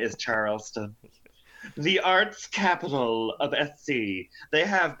Carolina is Charleston? The arts capital of SC. They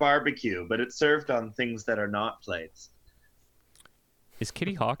have barbecue, but it's served on things that are not plates. Is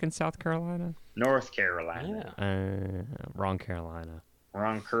Kitty Hawk in South Carolina? North Carolina. Yeah. Wrong Carolina.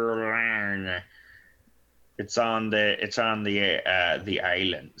 Wrong Carolina. It's on the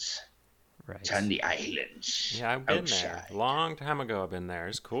islands. Right. It's on the islands. Yeah, I've been outside. there. Long time ago I've been there.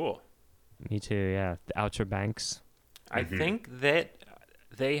 It's cool. Me too, yeah. The Outer Banks. I think that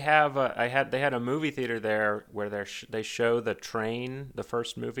they have they had a movie theater there where they show the train, the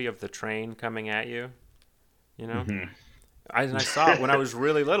first movie of the train coming at you. You know? Mm-hmm. I saw it when I was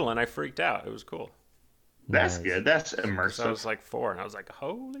really little, and I freaked out. It was cool. That's Nice. good. That's immersive. So I was like 4, and I was like,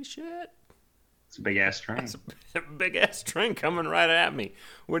 holy shit. It's a big ass train. It's a big-ass train coming right at me.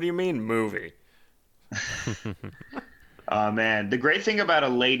 What do you mean, movie? Oh, man. The great thing about a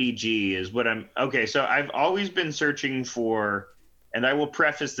Lady G is so I've always been searching for, and I will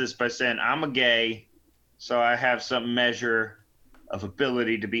preface this by saying I'm a gay, so I have some measure of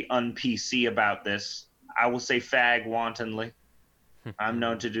ability to be un-PC about this. I will say fag wantonly. I'm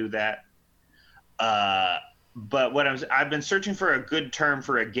known to do that. But I've been searching for a good term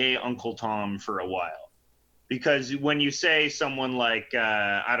for a gay Uncle Tom for a while. Because when you say someone like,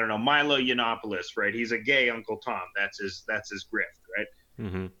 I don't know, Milo Yiannopoulos, right? He's a gay Uncle Tom. That's his grift, right?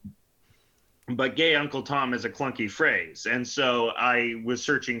 Mm-hmm. but gay Uncle Tom is a clunky phrase. And so I was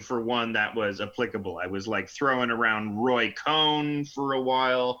searching for one that was applicable. I was like throwing around Roy Cohn for a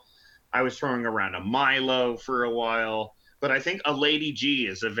while. I was throwing around a Milo for a while. But I think a Lady G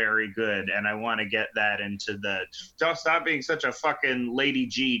is a very good, and I want to get that into the. Stop being such a fucking Lady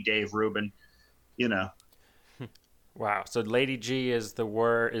G, Dave Rubin. You know. Wow. So Lady G is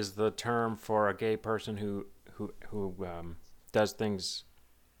the term for a gay person who does things.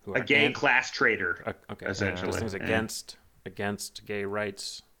 Who a gay class traitor, okay, essentially. Does things against gay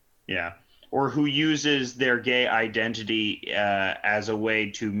rights. Yeah. Or who uses their gay identity as a way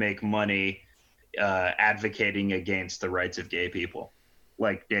to make money advocating against the rights of gay people,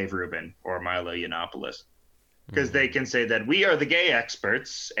 like Dave Rubin or Milo Yiannopoulos. Because they can say that we are the gay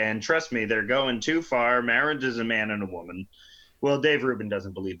experts, and trust me, they're going too far. Marriage is a man and a woman. Well, Dave Rubin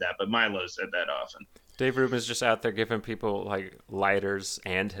doesn't believe that, but Milo said that often. Dave Rubin's just out there giving people like lighters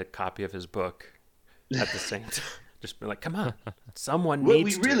and a copy of his book at the same time. Just be like, come on, someone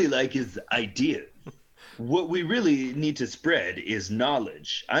needs to. What we really like is ideas. What we really need to spread is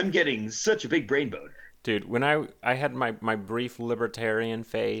knowledge. I'm getting such a big brain boner. Dude, when I had my brief libertarian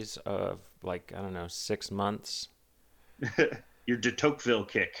phase of like, I don't know, 6 months. Your de Tocqueville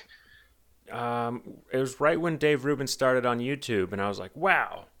kick. It was right when Dave Rubin started on YouTube, and I was like,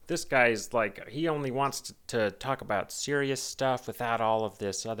 wow, this guy's like, he only wants to talk about serious stuff without all of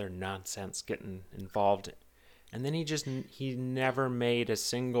this other nonsense getting involved. And then he never made a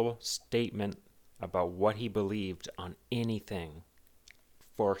single statement about what he believed on anything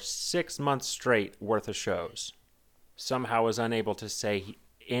for 6 months straight worth of shows. Somehow was unable to say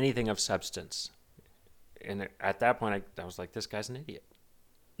anything of substance. And at that point, I was like, this guy's an idiot.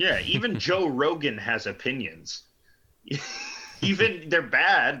 Yeah, even Joe Rogan has opinions. Even they're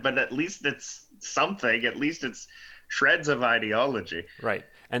bad, but at least it's something. At least it's shreds of ideology. Right.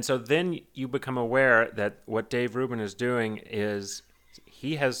 And so then you become aware that what Dave Rubin is doing is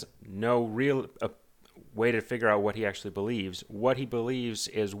he has no real way to figure out what he actually believes. What he believes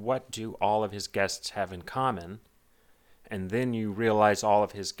is, what do all of his guests have in common? And then you realize all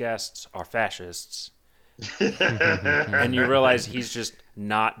of his guests are fascists. And you realize he's just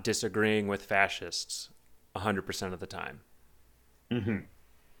not disagreeing with fascists 100% of the time. Mm-hmm.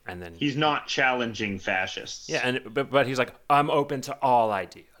 And then he's not challenging fascists. Yeah, but he's like, I'm open to all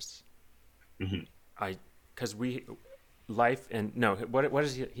ideas. Mm-hmm. What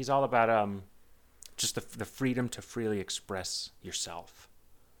is he? He's all about just the freedom to freely express yourself.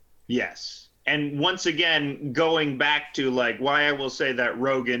 Yes. And once again, going back to like why I will say that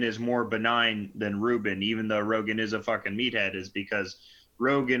Rogan is more benign than Rubin, even though Rogan is a fucking meathead, is because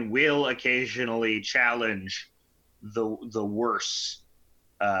Rogan will occasionally challenge the worst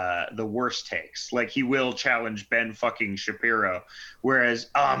takes. Like he will challenge Ben fucking Shapiro.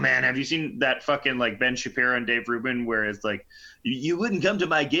 Whereas, oh man, have you seen that fucking like Ben Shapiro and Dave Rubin where it's like, you wouldn't come to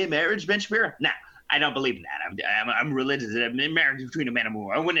my gay marriage, Ben Shapiro? Nah. I don't believe in that. I'm religious. I'm in marriage between a man and a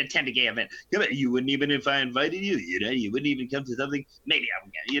woman. I wouldn't attend a gay event. You wouldn't even if I invited you. You wouldn't even come to something. Maybe I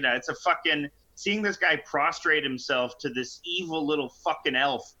would. It's a fucking seeing this guy prostrate himself to this evil little fucking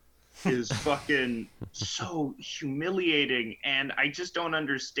elf is fucking so humiliating. And I just don't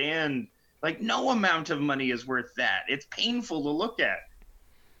understand. Like no amount of money is worth that. It's painful to look at.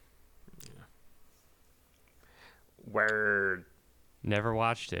 Word. Never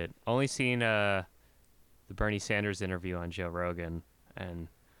watched it. Only seen the Bernie Sanders interview on Joe Rogan, and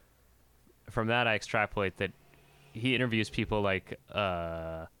from that I extrapolate that he interviews people like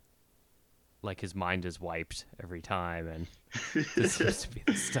his mind is wiped every time, and this seems to be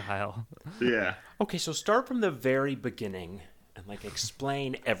the style. Yeah. Okay, so start from the very beginning and like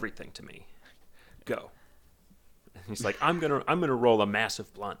explain everything to me. Go. And he's like, I'm gonna roll a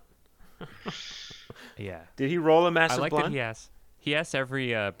massive blunt. Yeah. Did he roll a massive I like blunt? that he asks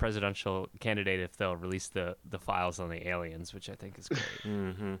every presidential candidate if they'll release the files on the aliens, which I think is great.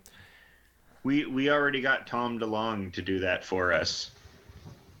 Mm-hmm. We already got Tom DeLonge to do that for us.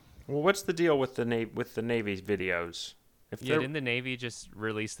 Well, what's the deal with the Navy's videos? Didn't the Navy just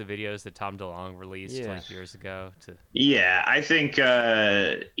release the videos that Tom DeLonge released like years ago? Yeah, I think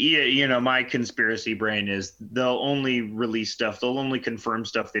my conspiracy brain is they'll only release stuff, they'll only confirm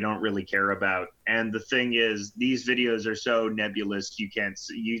stuff they don't really care about. And the thing is, these videos are so nebulous you can't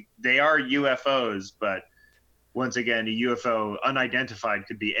see. They are UFOs, but once again, a UFO unidentified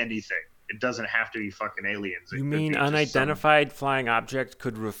could be anything. It doesn't have to be fucking aliens. You mean unidentified flying object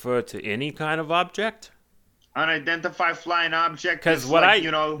could refer to any kind of object? Unidentified flying object. Because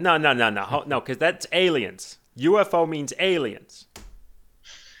No, because that's aliens. UFO means aliens.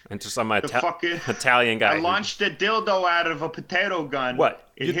 And to some The fucking Italian guy. I launched a dildo out of a potato gun. What?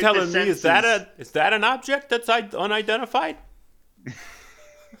 It You hit telling the me is that an object that's unidentified?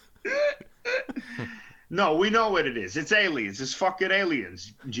 No, we know what it is. It's aliens. It's fucking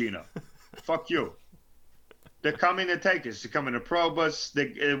aliens, Gino. Fuck you. They're coming to take us. They're coming to probe us.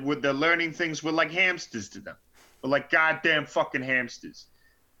 They're learning things. We're like hamsters to them. We're like goddamn fucking hamsters.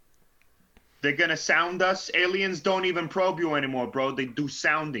 They're gonna sound us. Aliens don't even probe you anymore, bro. They do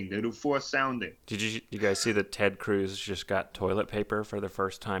sounding. They do force sounding. Did you guys see that Ted Cruz just got toilet paper for the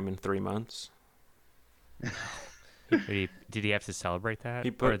first time in 3 months? Did he have to celebrate that?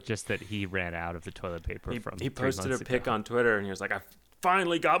 Or just that he ran out of the toilet paper from He 3 posted a months pic ago? on Twitter, and he was like, I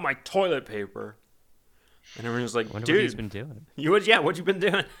finally got my toilet paper. And everyone was like, Wonder dude, what he's been doing. What you been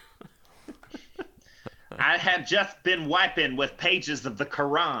doing? I had just been wiping with pages of the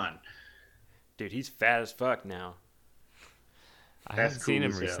Quran. Dude, he's fat as fuck now. I That's haven't seen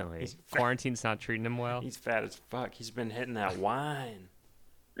cool him as hell. recently. Quarantine's not treating him well. He's fat as fuck. He's been hitting that wine.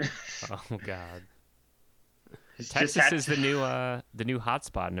 Oh God. It's just Texas had is to- the new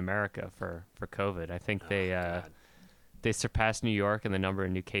hotspot in America for COVID. I think God. they surpassed New York in the number of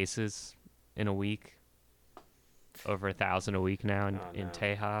new cases in a week. Over 1,000 a week now in no.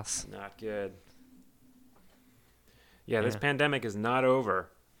 Tejas. Not good. Yeah, this Yeah. pandemic is not over.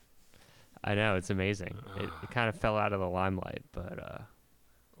 I know, it's amazing. It kind of fell out of the limelight, but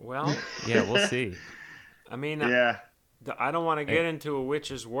Well, yeah, we'll see. I mean, Yeah. I don't want to get into a which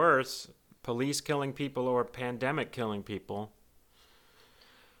is worse, police killing people or pandemic killing people.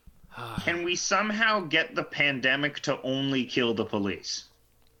 Can we somehow get the pandemic to only kill the police?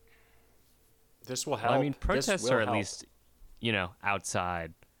 This will help. Well, I mean, This protests will are at help. least,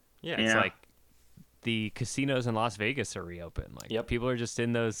 outside. Yeah, It's Yeah. like the casinos in Las Vegas are reopened. Like, Yep. people are just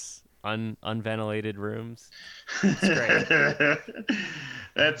in those unventilated rooms. It's great.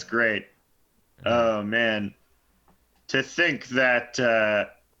 That's great. Oh man, to think that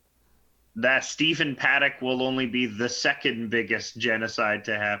that Stephen Paddock will only be the second biggest genocide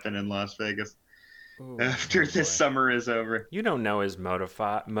to happen in Las Vegas Ooh, after oh this boy. summer is over. You don't know his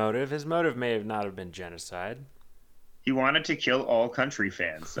motive. His motive may have not have been genocide. He wanted to kill all country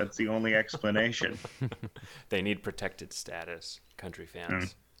fans. That's the only explanation. They need protected status, country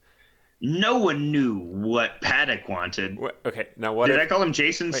fans. No one knew what Paddock wanted. Okay, now what Did if... I call him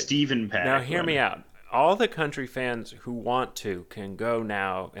Jason Wait, Stephen Paddock? Now hear me out. All the country fans who want to can go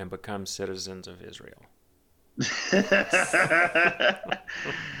now and become citizens of Israel.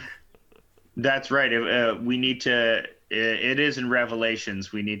 That's right. We need to. It is in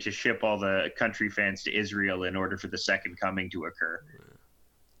Revelations. We need to ship all the country fans to Israel in order for the second coming to occur.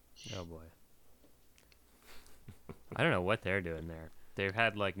 Oh boy. I don't know what they're doing there. They've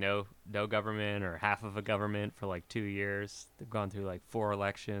had like no government or half of a government for like 2 years. They've gone through like 4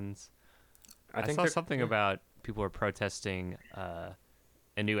 elections. I think saw they're- something about people were protesting a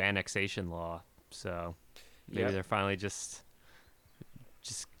new annexation law. So maybe Yep. they're finally just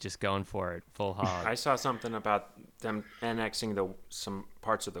going for it full hog. I saw something about them annexing some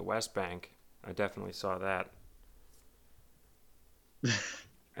parts of the West Bank. I definitely saw that.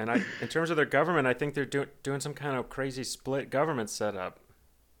 And in terms of their government, I think they're doing some kind of crazy split government setup.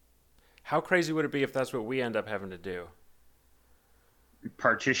 How crazy would it be if that's what we end up having to do?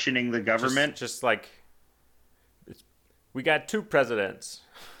 Partitioning the government. Just like we got 2 presidents.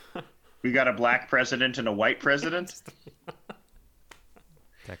 We got a black president and a white president.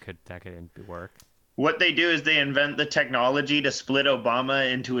 That could work. What they do is they invent the technology to split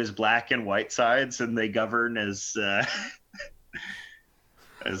Obama into his black and white sides, and they govern as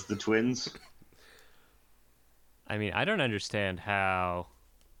as the twins. I mean, I don't understand how.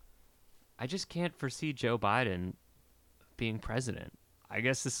 I just can't foresee Joe Biden being president. I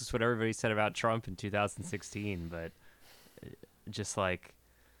guess this is what everybody said about Trump in 2016, but just like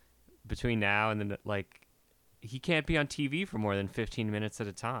between now and then, like, he can't be on TV for more than 15 minutes at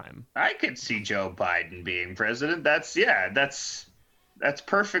a time. I could see Joe Biden being president. That's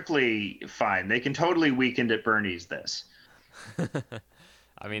perfectly fine. They can totally Weekend at Bernie's this.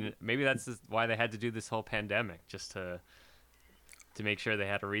 I mean, maybe that's just why they had to do this whole pandemic, just to make sure they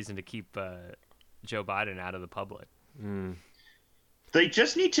had a reason to keep Joe Biden out of the public. They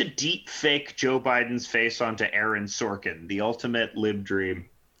just need to deep fake Joe Biden's face onto Aaron Sorkin, the ultimate lib dream.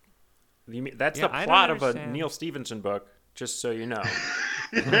 That's Yeah, the I don't plot of a understand. Neil Stephenson book, just so you know.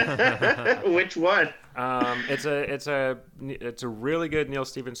 Which one? It's a really good Neil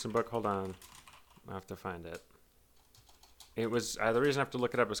Stephenson book. Hold on, I have to find it. It was the reason I have to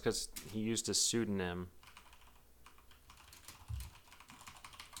look it up is because he used a pseudonym.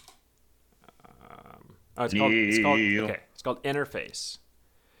 It's called Neil. Interface,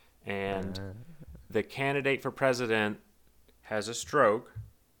 and the candidate for president has a stroke,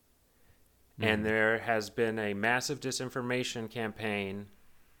 and there has been a massive disinformation campaign,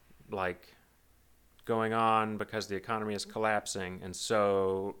 like, going on because the economy is collapsing, and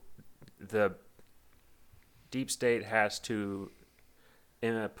so the deep state has to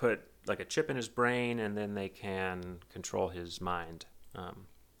put like a chip in his brain, and then they can control his mind.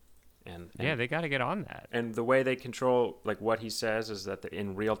 And Yeah, they got to get on that. And the way they control like what he says is that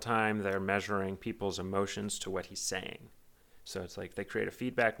in real time they're measuring people's emotions to what he's saying. So it's like they create a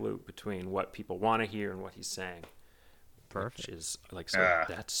feedback loop between what people want to hear and what he's saying. Perfect. Which is like, so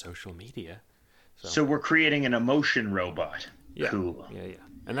that's social media. So we're creating an emotion robot. Yeah. Cool. Yeah.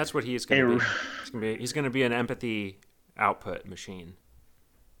 And that's what he's going to be. He's going to be an empathy output machine.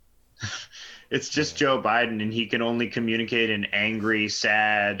 It's just Joe Biden, and he can only communicate in angry,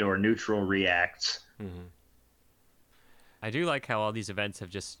 sad, or neutral reacts. Mm-hmm. I do like how all these events have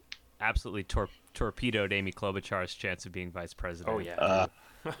just absolutely torpedoed Amy Klobuchar's chance of being vice president. Oh, yeah.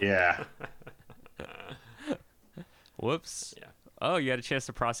 Yeah. Whoops. Yeah. Oh, you had a chance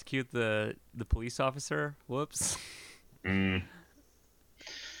to prosecute the police officer? Whoops.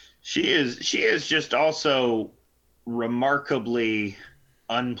 She is just also remarkably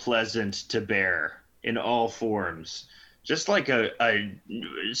unpleasant to bear in all forms. Just like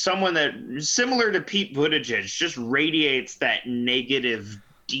someone that, similar to Pete Buttigieg, just radiates that negative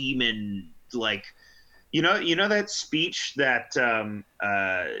demon. Like, you know that speech that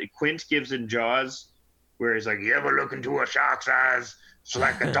Quint gives in Jaws, where he's like, "You ever look into a shark's eyes? It's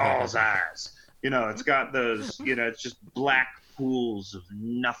like a doll's eyes." It's got those. It's just black pools of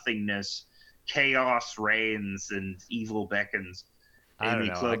nothingness. Chaos reigns and evil beckons. Amy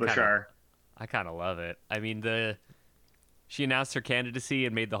Klobuchar. I kind of love it. I mean, she announced her candidacy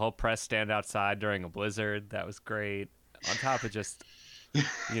and made the whole press stand outside during a blizzard. That was great. On top of just,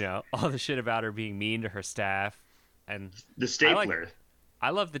 all the shit about her being mean to her staff. And the stapler. I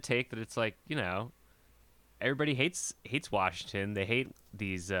love the take that it's like, everybody hates Washington. They hate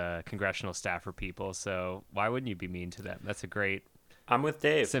these congressional staffer people. So why wouldn't you be mean to them? That's a great. I'm with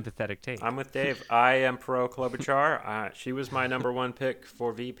Dave. Sympathetic take. I'm with Dave. I am pro Klobuchar. She was my number one pick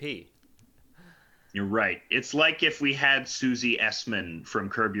for VP. You're right. It's like if we had Susie Essman from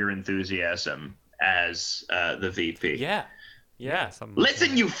Curb Your Enthusiasm as the VP. Yeah.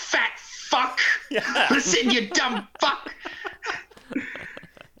 Listen, you fat fuck. Yeah. Listen, you dumb fuck.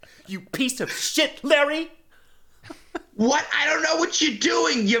 You piece of shit, Larry. What? I don't know what you're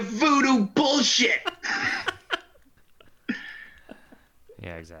doing, you voodoo bullshit.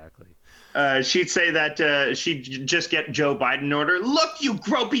 Yeah, exactly. She'd say that she'd just get Joe Biden in order. Look, you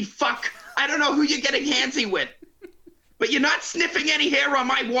gropey fuck. I don't know who you're getting handsy with, but you're not sniffing any hair on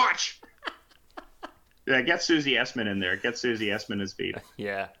my watch. Yeah, get Susie Essman in there. Get Susie Essman as VP.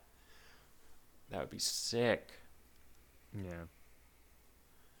 Yeah. That would be sick. Yeah.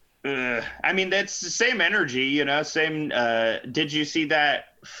 I mean, that's the same energy, same. Did you see that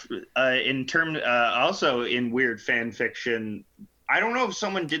also in weird fan fiction? I don't know if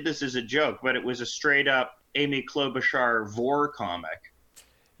someone did this as a joke, but it was a straight up Amy Klobuchar Vor comic.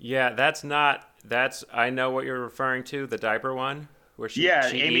 Yeah, I know what you're referring to, the diaper one. Where she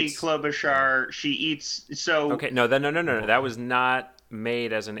Amy eats. Klobuchar, she eats, so... Okay, no. That was not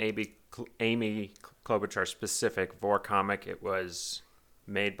made as an Amy Klobuchar specific Vor comic. It was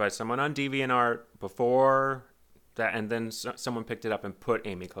made by someone on DeviantArt before that, and then someone picked it up and put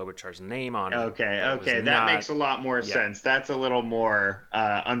Amy Klobuchar's name on it. Okay, that makes a lot more sense. That's a little more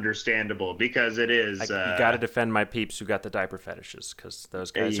understandable, because it is... you got to defend my peeps who got the diaper fetishes, because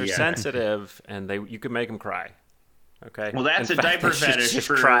those guys are sensitive, and you could make them cry. Okay. Well, that's a diaper fetish just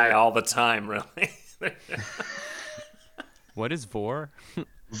for cry all the time, really. What is Vor?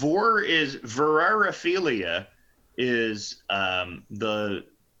 Vorophilia is the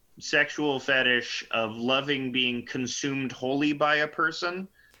sexual fetish of loving being consumed wholly by a person.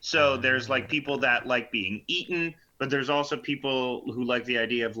 So there's like people that like being eaten, but there's also people who like the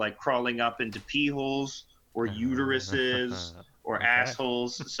idea of like crawling up into pee holes or uteruses or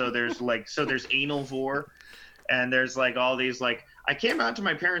assholes. So there's anal vor. And there's like all these like, I came out to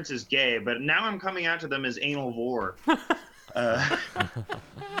my parents as gay, but now I'm coming out to them as anal vor.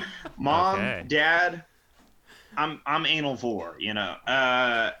 Mom, Dad, I'm anal vor,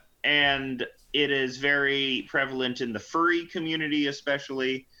 and it is very prevalent in the furry community,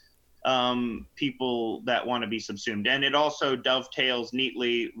 especially people that want to be subsumed. And it also dovetails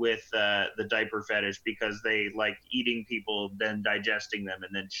neatly with the diaper fetish, because they like eating people, then digesting them,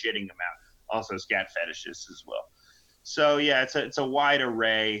 and then shitting them out. Also scat fetishes as well. So yeah, it's a wide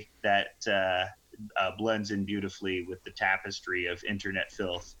array that blends in beautifully with the tapestry of internet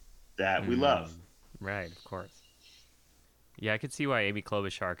filth that we love. Right, of course. Yeah, I could see why Amy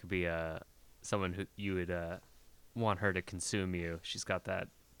Klobuchar could be someone who you would want her to consume you. She's got that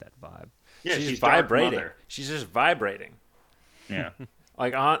vibe. Yeah, she's Dark vibrating. Mother. She's just vibrating. Yeah.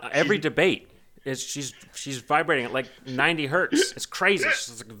 Like on every debate, she's vibrating at like 90 hertz. It's crazy.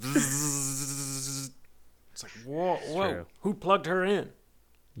 She's like, vzz. It's like whoa. True. Who plugged her in?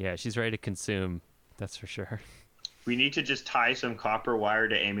 Yeah, she's ready to consume. That's for sure. We need to just tie some copper wire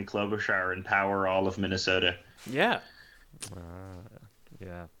to Amy Klobuchar and power all of Minnesota. Yeah.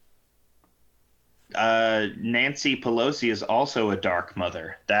 Yeah. Nancy Pelosi is also a dark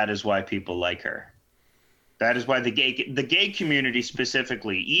mother. That is why people like her. That is why the gay community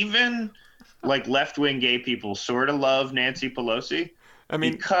specifically, even like left-wing gay people, sort of love Nancy Pelosi. I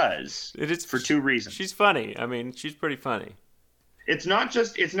mean, because it is for two reasons. She's funny. I mean, she's pretty funny. It's not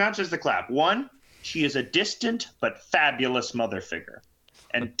just the clap. One, she is a distant but fabulous mother figure.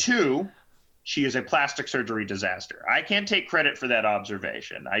 And two, she is a plastic surgery disaster. I can't take credit for that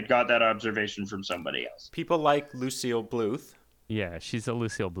observation. I got that observation from somebody else. People like Lucille Bluth. Yeah, she's a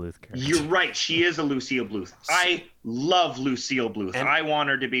Lucille Bluth character. You're right. She is a Lucille Bluth. I love Lucille Bluth. And I want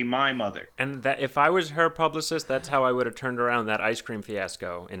her to be my mother. And that if I was her publicist, that's how I would have turned around that ice cream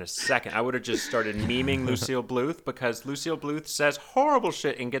fiasco in a second. I would have just started memeing Lucille Bluth because Lucille Bluth says horrible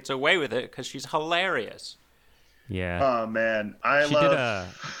shit and gets away with it because she's hilarious. Yeah. Oh, man.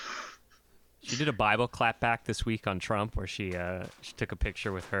 She did a Bible clapback this week on Trump where she took a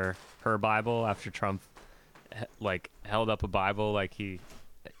picture with her Bible after Trump held up a Bible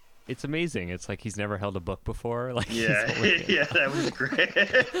it's amazing. It's like he's never held a book before. Yeah, yeah, that was great.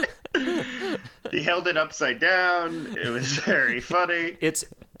 He held it upside down. It was very funny. It's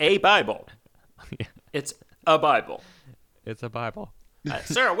a Bible. Yeah. It's a Bible. It's a Bible.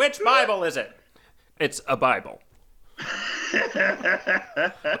 Sir, which Bible is it? It's a Bible.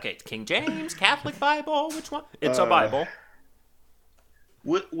 Okay, it's King James, Catholic Bible. Which one? It's a Bible.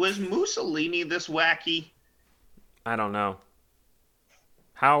 Was Mussolini this wacky? I don't know.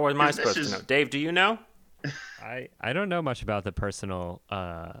 How am I supposed to know? Dave, do you know? I don't know much about the personal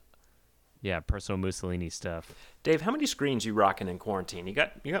Mussolini stuff. Dave, how many screens you rocking in quarantine? You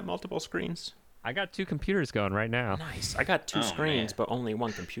got multiple screens? I got 2 computers going right now. Nice. I got 2 screens, but only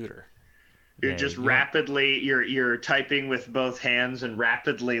 1 computer. You're just rapidly you're typing with both hands and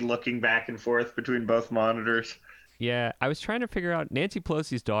rapidly looking back and forth between both monitors. Yeah, I was trying to figure out Nancy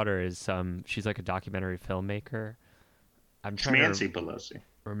Pelosi's daughter is she's like a documentary filmmaker. I'm trying Nancy Pelosi.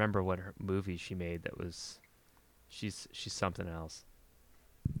 Remember what her movie she made that was she's something else.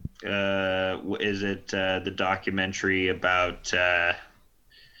 Is it the documentary about I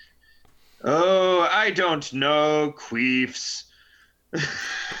don't know, queefs.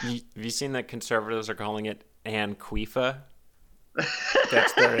 Have you seen that conservatives are calling it Anquifa?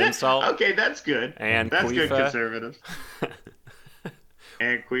 That's their insult. Okay, that's good. That's good, conservatives.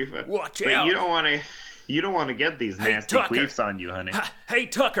 Anquifa. Watch but out. You don't want to get these nasty queefs on you, honey. Hey,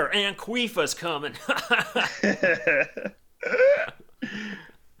 Tucker, Anquifa's coming.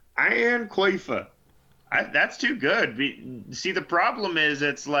 Anquifa. That's too good. See, the problem is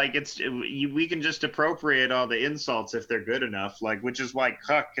we can just appropriate all the insults if they're good enough, which is why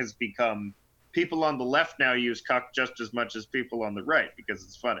cuck has become, people on the left now use cuck just as much as people on the right because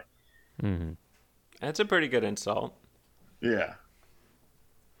it's funny. Mm-hmm. That's a pretty good insult. Yeah.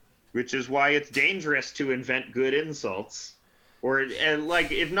 Which is why it's dangerous to invent good insults. Or,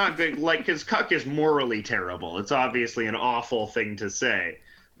 if not good, because cuck is morally terrible. It's obviously an awful thing to say,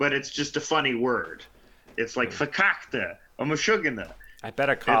 but it's just a funny word. It's like fakakta, amashugana. I bet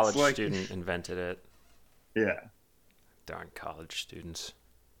a college student invented it. Yeah. Darn college students.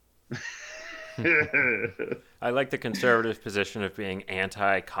 I like the conservative position of being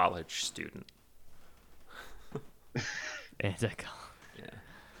anti-college student. Anti-college. Yeah.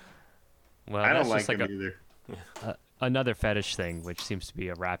 Well, I don't that's like just it either. Another fetish thing, which seems to be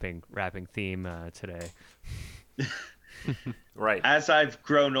a rapping theme today. Right. As I've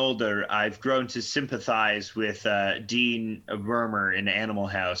grown older, I've grown to sympathize with Dean Wormer in Animal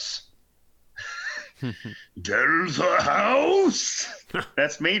House. There's a house!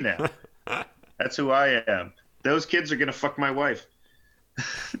 That's me now. That's who I am. Those kids are going to fuck my wife.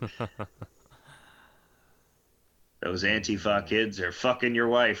 Those Antifa kids are fucking your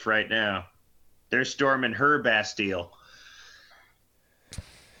wife right now. They're storming her Bastille.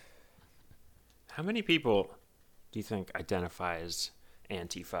 How many people do you think identify as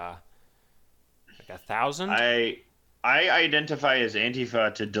Antifa? 1,000? I identify as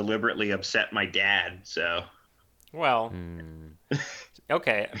Antifa to deliberately upset my dad, so. Well,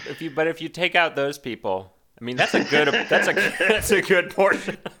 okay. If you take out those people, I mean that's a good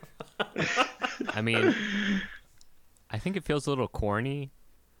portion. I mean, I think it feels a little corny.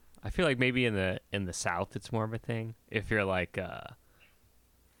 I feel like maybe in the South it's more of a thing. If you're like,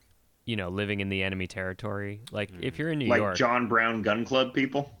 living in the enemy territory, like if you're in New Like York, John Brown Gun Club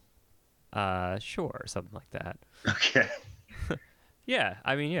people. sure, something like that. Okay. Yeah,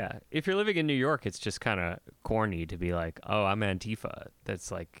 I mean, yeah. If you're living in New York, it's just kind of corny to be like, oh, I'm Antifa.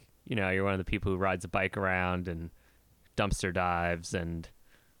 That's like, you're one of the people who rides a bike around and dumpster dives, and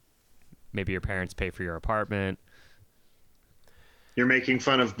maybe your parents pay for your apartment. You're making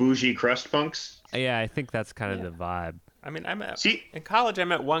fun of bougie crust punks? Yeah, I think that's kind of the vibe. I mean, See? in college, I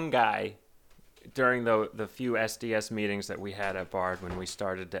met one guy during the few SDS meetings that we had at Bard when we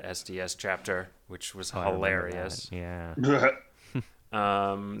started the SDS chapter, which was I remember hilarious. that. Yeah.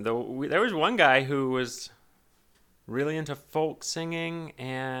 There was one guy who was really into folk singing,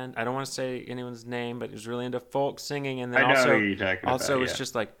 and I don't want to say anyone's name, but he was really into folk singing, and then I know also who you're talking also about, it's yeah.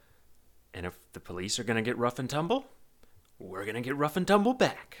 just like, and if the police are gonna get rough and tumble, we're gonna get rough and tumble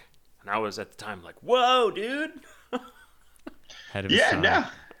back. And I was at the time like, whoa, dude. Head of his Yeah, time.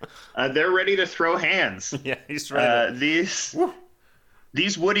 no. They're ready to throw hands. Yeah, he's right.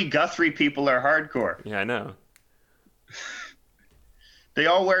 These Woody Guthrie people are hardcore. Yeah, I know. They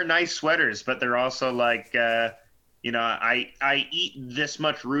all wear nice sweaters, but they're also like, I eat this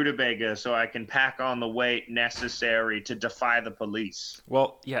much rutabaga so I can pack on the weight necessary to defy the police.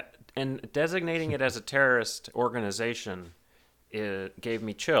 Well, yeah, and designating it as a terrorist organization, it gave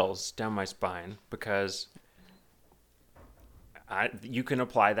me chills down my spine because you can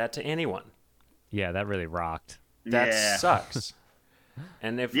apply that to anyone. Yeah, that really rocked. That Yeah. sucks.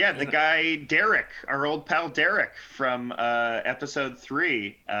 And if Yeah, the guy Derek, our old pal Derek from episode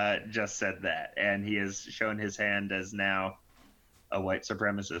 3, just said that, and he has shown his hand as now a white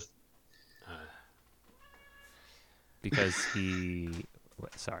supremacist. Because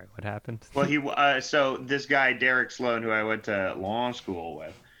sorry, what happened? Well, so this guy Derek Sloan, who I went to law school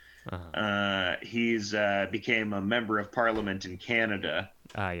with, he's became a member of Parliament in Canada.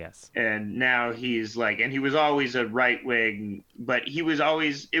 Yes. And now he's like, and he was always a right wing, but it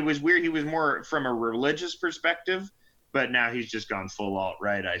was weird. He was more from a religious perspective, but now he's just gone full alt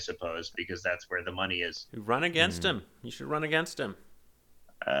right, I suppose, because that's where the money is. run against him. You should run against him.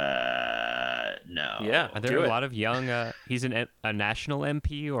 No. Yeah, Are there a lot of young? He's a national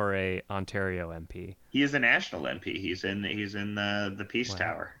MP or a Ontario MP? He is a national MP. He's in the Peace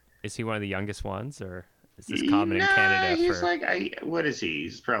Tower. Is he one of the youngest ones, or is this common in Canada? He's what is he?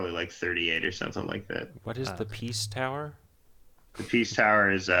 He's probably like 38 or something like that. What is the Peace Tower? The Peace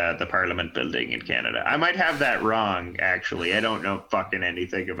Tower is the Parliament building in Canada. I might have that wrong, actually. I don't know fucking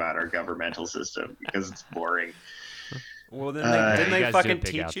anything about our governmental system because it's boring. Well, then You didn't they guys do fucking it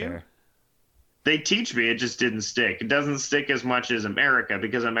big out teach you? there. They teach me, it just didn't stick. It doesn't stick as much as America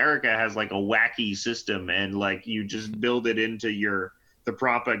because America has like a wacky system and like you just build it into the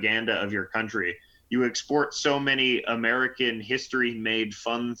propaganda of your country. You export so many American history made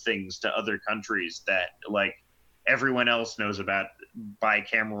fun things to other countries that like everyone else knows about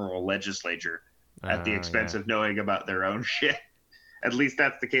bicameral legislature at the expense of knowing about their own shit. At least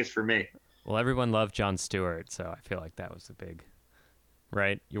that's the case for me. Well, everyone loved Jon Stewart, so I feel like that was a big,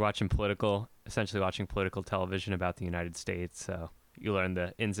 right? You're essentially watching political television about the United States, so you learn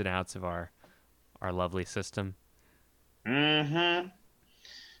the ins and outs of our lovely system. Mm-hmm.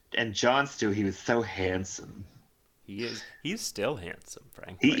 And Jon Stewart, he was so handsome. He's still handsome,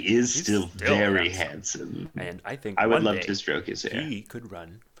 frankly. He is still very handsome. And I think I would one love day to stroke his hair. he could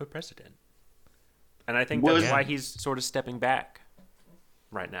run for president. And I think that's why he's sort of stepping back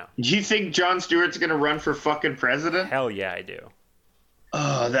right now. Do you think Jon Stewart's gonna run for fucking president? Hell yeah, I do.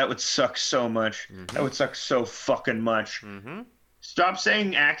 Oh, that would suck so much. Mm-hmm. That would suck so fucking much. Mm-hmm. Stop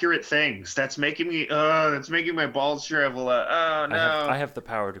saying accurate things. That's making me. That's making my balls shrivel. Oh no. I have the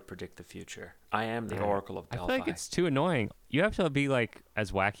power to predict the future. I am the Oracle of I Delphi. feel like it's too annoying. You have to be like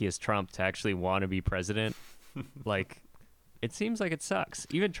as wacky as Trump to actually want to be president. Like, it seems like it sucks.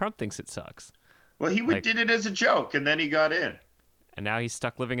 Even Trump thinks it sucks. Well, he did it as a joke, and then he got in. And now he's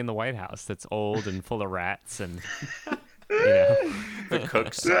stuck living in the White House that's old and full of rats and, the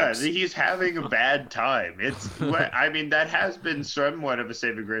cook Yeah, sucks. he's having a bad time. I mean, that has been somewhat of a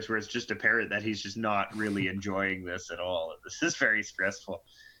saving grace where it's just apparent that he's just not really enjoying this at all. This is very stressful.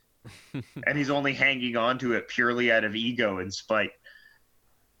 And he's only hanging on to it purely out of ego and spite.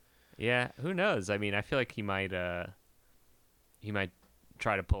 Yeah, who knows? I mean, I feel like he might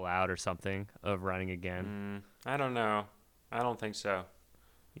try to pull out or something of running again. I don't know. I don't think so.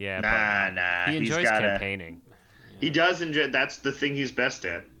 Yeah, Nah. he enjoys campaigning. He does enjoy. That's the thing he's best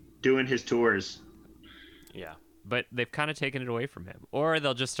at, doing his tours. Yeah. but they've kind of taken it away from him. Or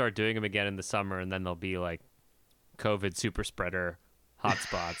they'll just start doing them again in the summer, and then they'll be like COVID super spreader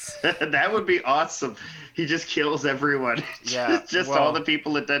hotspots. That would be awesome. He just kills everyone. Yeah, just well, all the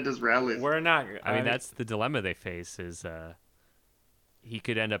people attend his rallies. We're not. I mean, that's the dilemma they face is he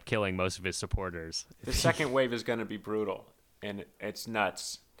could end up killing most of his supporters. The second wave is going to be brutal, and it's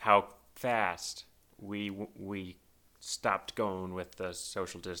nuts how fast we stopped going with the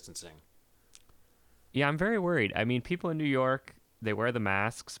social distancing. Yeah, I'm very worried. I mean, people in New York, they wear the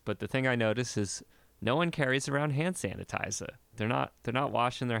masks, but the thing I notice is no one carries around hand sanitizer. They're not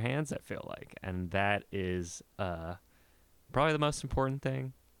washing their hands, I feel like, and that is probably the most important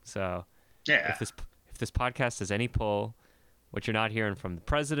thing. So, Yeah. if this podcast has any pull, what you're not hearing from the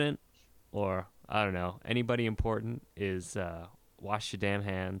president or I don't know anybody important is wash your damn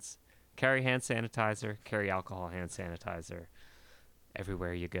hands, carry hand sanitizer, carry alcohol hand sanitizer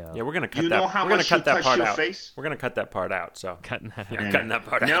everywhere you go. Yeah, we're gonna cut You that. know how we're gonna much you cut that touch part your out. face? We're gonna cut that part out. So Cutting that yeah, out. cutting that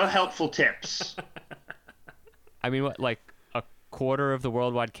part No out. helpful tips. I mean, what, like a quarter of the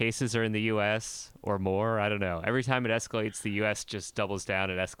worldwide cases are in the U.S. or more? I don't know. Every time it escalates, the U.S. just doubles down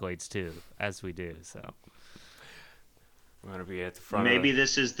and escalates too, as we do. So We're gonna be at the front. Maybe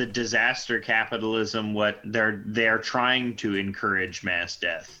this is the disaster capitalism. What they're trying to encourage mass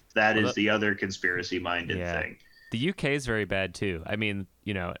death. That is the other conspiracy-minded thing. The UK is very bad too. I mean,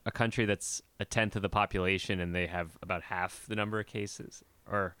 you know, a country that's a tenth of the population and they have about half the number of cases,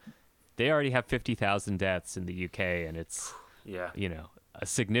 or they already have 50,000 deaths in the UK, and it's you know, a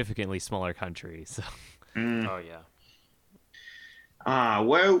significantly smaller country. So Oh yeah.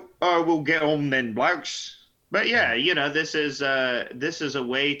 Well, I will get on then, blokes. But yeah, you know, this is a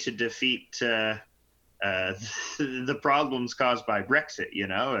way to defeat the problems caused by Brexit. You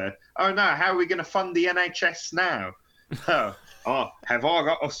know, oh no, how are we going to fund the NHS now? Have I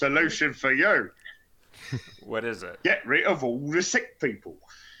got a solution for you? What is it? Get rid of all the sick people.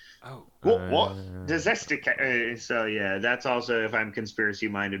 Oh. What? So yeah, that's also, if I'm conspiracy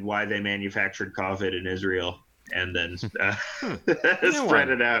minded, why they manufactured COVID in Israel and then spread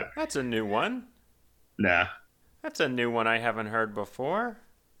it out. That's a new one. Nah. That's a new one I haven't heard before.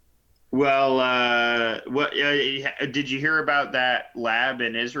 Well, did you hear about that lab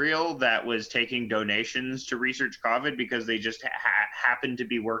in Israel that was taking donations to research COVID because they just happened to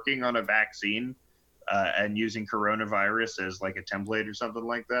be working on a vaccine and using coronavirus as like a template or something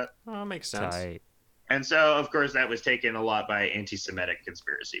like that? Oh, makes sense. tight. And so, of course, that was taken a lot by anti-Semitic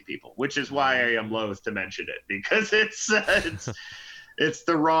conspiracy people, which is why I am loath to mention it, because it's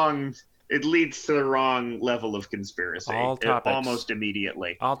the wrong. It leads to the wrong level of conspiracy. Almost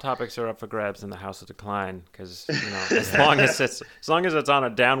immediately. All topics are up for grabs in the House of Decline, because as long as it's on a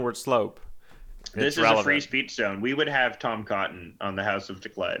downward slope, this is relevant. a free speech zone. We would have Tom Cotton on the House of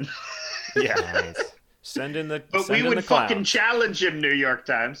Decline. Yeah. Nice. Send in the. But we would fucking challenge him, New York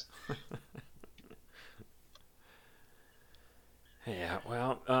Times. Yeah,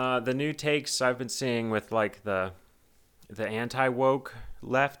 well, the new takes I've been seeing with like the anti-woke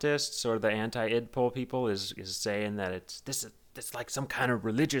leftists or the anti-idpol people is saying that it's like some kind of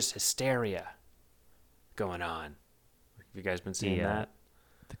religious hysteria going on. Have you guys been seeing that?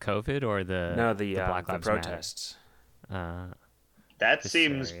 The COVID or the Black Lives protests? That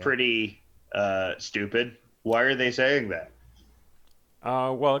seems pretty stupid. Why are they saying that?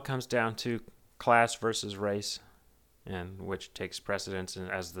 Well, it comes down to class versus race, and which takes precedence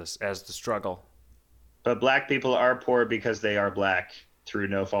as the struggle. But black people are poor because they are black through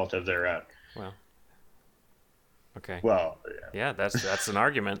no fault of their own. Well, okay. Well, yeah, that's an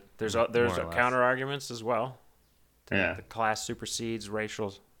argument. There's counter arguments as well. The class supersedes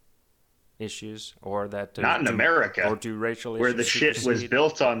racial issues, or that not in America, or do racial issues where the shit was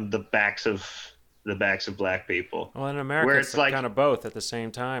built on the backs of black people. Well, in America, where it's like kind of both at the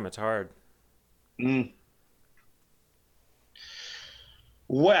same time. It's hard.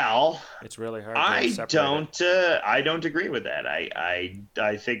 Well, it's really hard. I don't agree with that.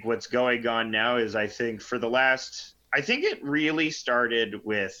 I think what's going on now is I think it really started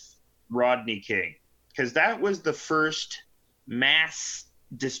with Rodney King, because that was the first mass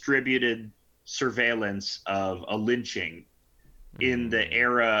distributed surveillance of a lynching in the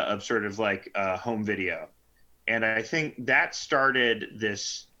era of sort of like home video. And I think that started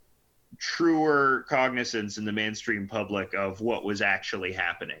this truer cognizance in the mainstream public of what was actually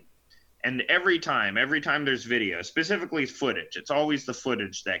happening. And every time there's video, specifically footage, it's always the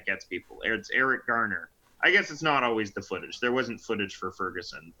footage that gets people. It's Eric Garner. I guess it's not always the footage. There wasn't footage for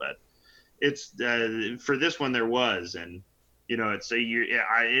Ferguson, but it's for this one there was. And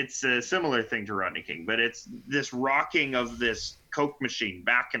it's a similar thing to Rodney King, but it's this rocking of this Coke machine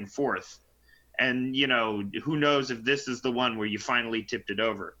back and forth And, who knows if this is the one where you finally tipped it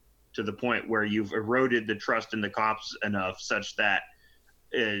over to the point where you've eroded the trust in the cops enough such that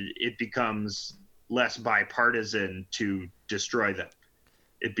it becomes less bipartisan to destroy them.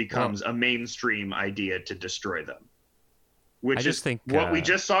 It becomes a mainstream idea to destroy them. Which is what we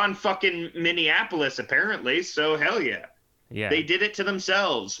just saw in fucking Minneapolis, apparently. So, hell yeah. Yeah. They did it to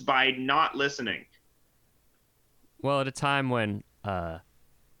themselves by not listening. Well, at a time when, we're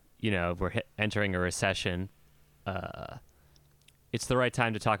entering a recession, it's the right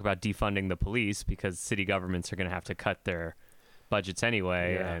time to talk about defunding the police because city governments are going to have to cut their budgets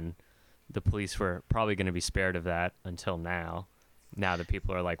anyway, and the police were probably going to be spared of that until now. Now that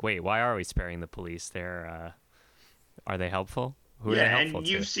people are like, wait, why are we sparing the police? Are they helpful? Who are they helpful and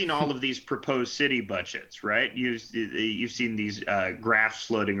to? you've seen all of these proposed city budgets, right? You've seen these graphs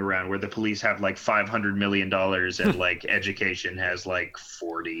floating around where the police have like $500 million and like education has like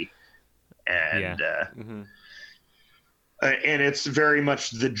 40, and and it's very much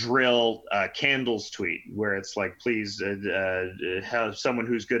the drill Candles tweet where it's like, please have someone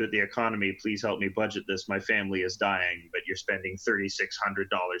who's good at the economy, please help me budget this. My family is dying, but you're spending $3,600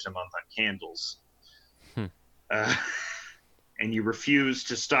 a month on candles. And you refuse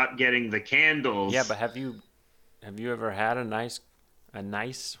to stop getting the candles. Yeah, but have you ever had a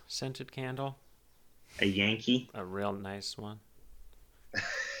nice scented candle? A Yankee? A real nice one.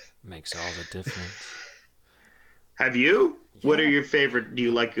 Makes all the difference. Have you? Yeah. What are your favorite? Do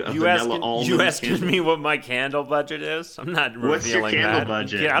you like a vanilla almond? You asking me what my candle budget is? I'm not revealing that. What's your candle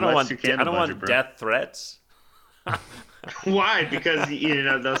budget? Yeah, I don't want death threats. Why? Because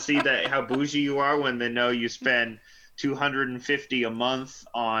they'll see how bougie you are when they know you spend $250 a month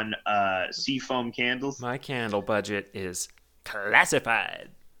on seafoam candles. My candle budget is classified.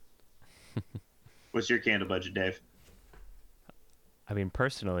 What's your candle budget, Dave? I mean,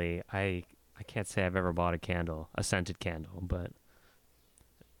 personally, I can't say I've ever bought a scented candle, but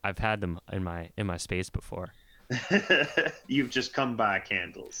I've had them in my space before. You've just come by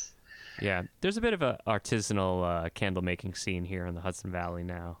candles. Yeah, there's a bit of an artisanal candle making scene here in the Hudson Valley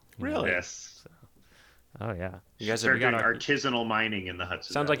now. Really? Yes. So, oh yeah. You guys are doing artisanal mining in the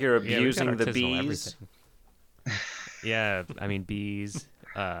Hudson Sounds Valley. like you're abusing the bees. Yeah, I mean bees,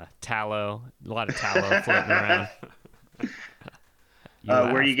 tallow, a lot of tallow floating around.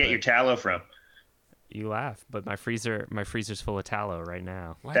 Where do you get your tallow from? You laugh, but my freezer's full of tallow right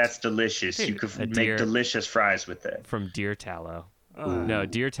now. What? That's delicious. Dude, you could make delicious fries with it. From deer tallow. No,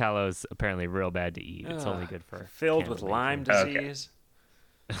 deer tallow is apparently real bad to eat. It's only good for filled with Lyme disease.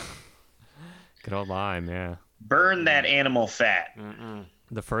 Okay. Good old Lyme, yeah. Burn that animal fat.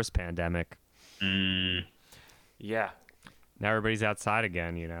 The first pandemic. Yeah. Now everybody's outside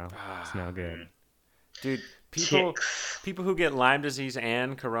again. It's no good. Dude, people who get Lyme disease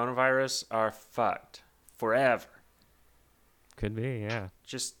and coronavirus are fucked forever. Could be, yeah.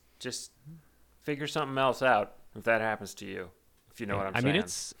 Just figure something else out if that happens to you. If you know what I'm saying. I mean,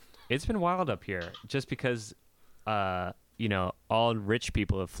 it's been wild up here just because, all rich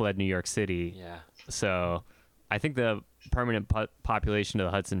people have fled New York City. Yeah. So I think the permanent population of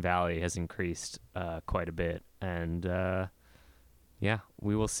the Hudson Valley has increased quite a bit. And,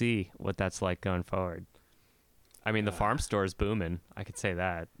 we will see what that's like going forward. I mean, the farm store is booming. I could say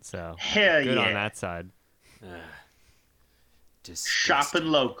that. So hell good yeah. on that side. Shopping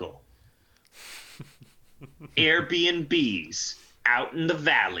local. Airbnbs out in the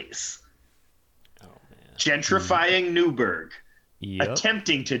valleys. Oh man. Gentrifying Newburgh. Yep.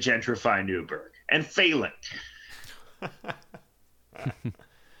 Attempting to gentrify Newburgh and failing.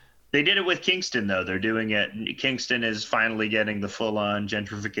 They did it with Kingston, though. They're doing it. Kingston is finally getting the full-on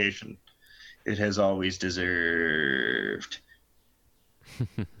gentrification it has always deserved.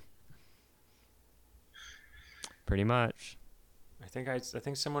 Pretty much. I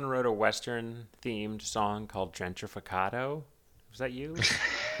think someone wrote a Western-themed song called Gentrificado. Was that you?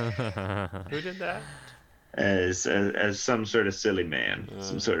 Who did that? As some sort of silly man.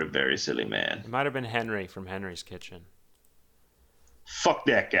 Some sort of very silly man. It might have been Henry from Henry's Kitchen. Fuck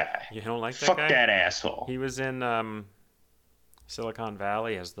that guy. You don't like that Fuck guy? that asshole. He was in Silicon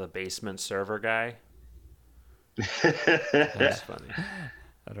Valley as the basement server guy. That's funny.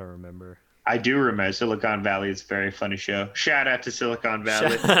 I don't remember. I do remember Silicon Valley. It's a very funny show. Shout out to Silicon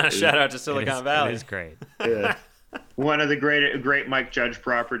Valley. Shout out to Silicon Valley. It is great. One of the great Mike Judge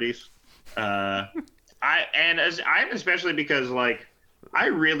properties. I'm especially because I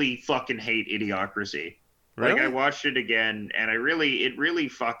really fucking hate Idiocracy. Really? I watched it again, and it really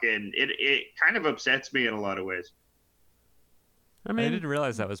fucking it kind of upsets me in a lot of ways. I didn't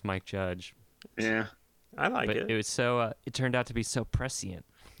realize that was Mike Judge. Yeah. I like but it. it was so. It turned out to be so prescient.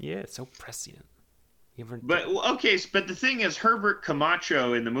 Yeah, it's so prescient. But okay, but the thing is, Herbert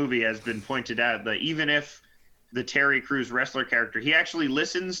Camacho in the movie has been pointed out that even if the Terry Crews wrestler character, he actually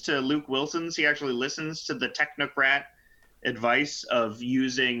listens to Luke Wilson's. He actually listens to the technocrat advice of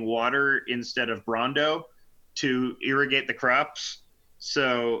using water instead of Brondo to irrigate the crops.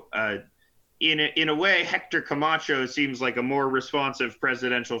 So, in a way, Hector Camacho seems like a more responsive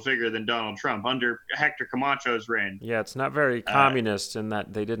presidential figure than Donald Trump under Hector Camacho's reign. Yeah, it's not very communist in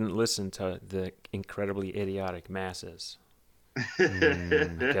that they didn't listen to the incredibly idiotic masses.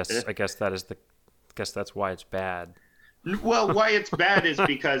 I guess that's why it's bad. Well, why it's bad is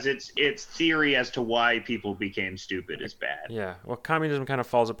because its theory as to why people became stupid is bad. Yeah, well, communism kind of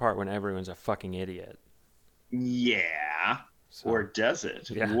falls apart when everyone's a fucking idiot. Yeah. So, or does it?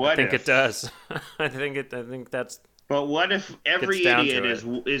 Yeah, what I think if? It does. I think that's. But what if every Gets down idiot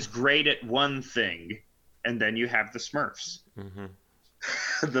to is great at one thing, and then you have the Smurfs,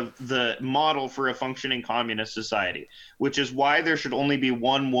 the model for a functioning communist society, which is why there should only be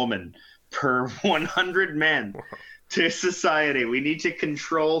one woman per 100 men to society. We need to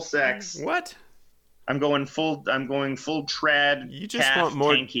control sex. What? I'm going full trad. You just calf want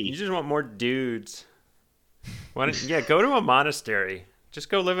more. tanky. You just want more dudes. Why don't, yeah, go to a monastery. Just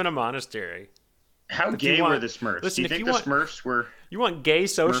go live in a monastery. How If gay you want- were the Smurfs? listen, Do you if think you the want- Smurfs were? You want gay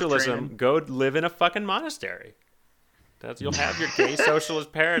socialism? training. Go live in a fucking monastery. You'll have your gay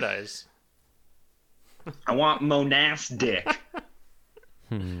socialist paradise. I want monastic.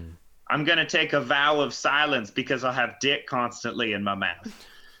 I'm gonna take a vow of silence because I'll have dick constantly in my mouth.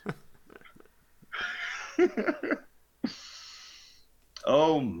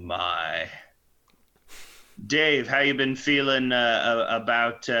 Oh my. Dave, how you been feeling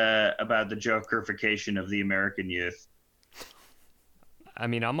about the Jokerification of the American youth? I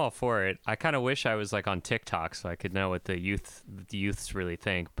mean, I'm all for it. I kind of wish I was like on TikTok so I could know what the youths really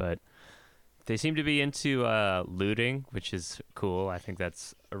think, but they seem to be into looting, which is cool. I think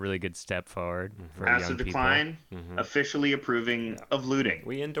that's a really good step forward for young Massive people. decline, officially approving of looting.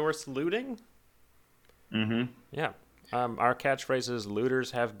 We endorse looting. Mm-hmm. Yeah. Our catchphrase is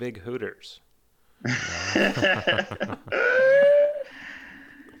 "Looters have big hooters."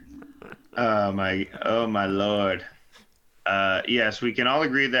 Oh my lord. Yes, we can all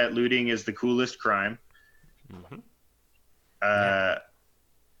agree that looting is the coolest crime. I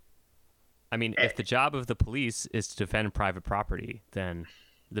mean, if the job of the police is to defend private property, then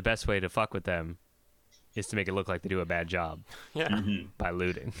the best way to fuck with them is to make it look like they do a bad job Yeah. by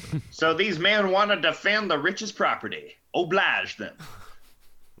looting. So these men want to defend the richest property. Oblige them.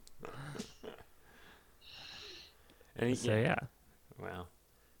 And So yeah, Well,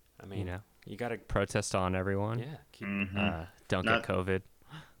 I mean, you know, you gotta. protest on everyone. Yeah. Keep, Don't Not- get COVID.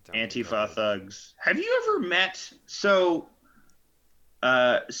 Antifa thugs. Have you ever met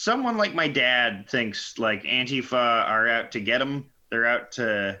someone like my dad thinks like Antifa are out to get him? They're out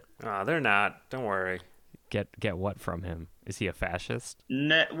to Oh, they're not. Don't worry. Get what from him? Is he a fascist?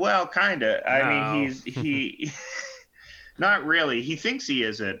 well, kind of. I No. mean, he not really. He thinks he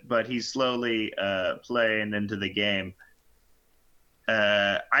isn't, but he's slowly playing into the game.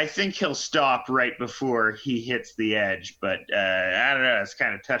 I think he'll stop right before he hits the edge, but I don't know. It's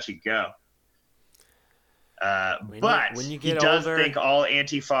kind of touch and go. But when you he get does older- think all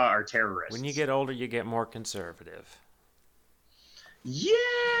Antifa are terrorists. When you get older, you get more conservative. Yeah,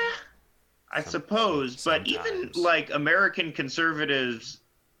 I suppose. But even sometimes. like American conservatives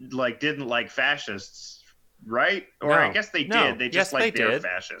like didn't like fascists, right? Or No. I guess they No. did. They just Yes, like they their did.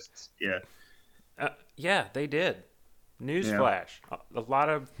 fascists. Yeah. Yeah, they did. Newsflash: a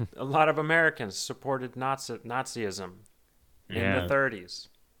lot of Americans supported Nazism in Yeah. the 30s.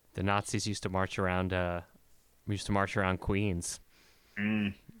 The Nazis used to march around. We used to march around Queens.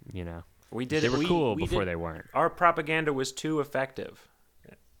 You know, We did. they were cool we before did- they weren't. Our propaganda was too effective,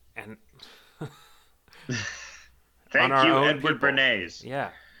 and Thank our you, own Edward people. Bernays.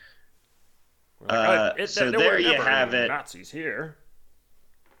 yeah. We're like, So there there were you never have any it. Nazis here.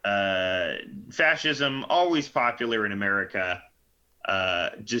 Fascism always popular in America.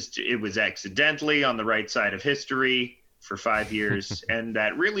 Just it was accidentally on the right side of history for 5 years, and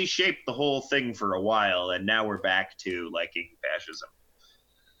that really shaped the whole thing for a while. And now we're back to liking fascism.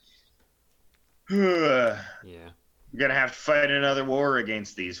 We're Yeah, gonna have to fight another war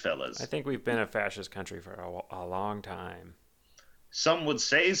against these fellas. I think we've been a fascist country for a long time. Some would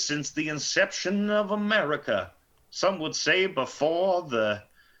say since the inception of America. Some would say before the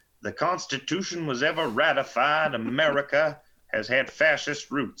Constitution was ever ratified, America has had fascist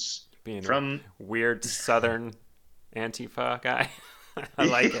roots. Being From a weird Southern Antifa guy. I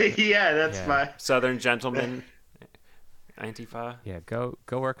like it. Yeah, that's Yeah. my. Southern gentleman. Antifa. Yeah, go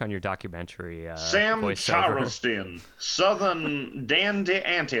work on your documentary Sam voiceover. Charleston, Southern Dandy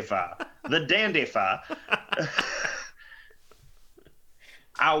Antifa. The Dandifa.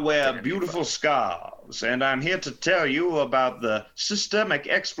 I wear beautiful scarves, and I'm here to tell you about the systemic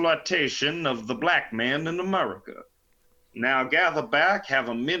exploitation of the black man in America. Now gather back, have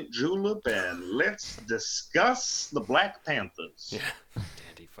a mint julep, and let's discuss the Black Panthers. Yeah.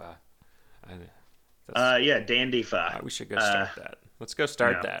 Antifa. Yeah, Dandifa. We should go start that. Let's go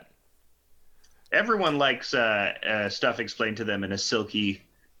start yeah. that. Everyone likes stuff explained to them in a silky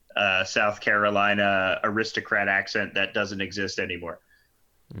South Carolina aristocrat accent that doesn't exist anymore.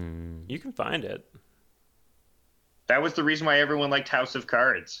 You can find it. That was the reason why everyone liked House of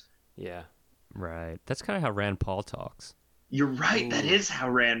Cards. Yeah. Right. That's kind of how Rand Paul talks. You're right. That is how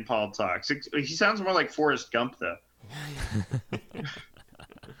Rand Paul talks. He sounds more like Forrest Gump, though.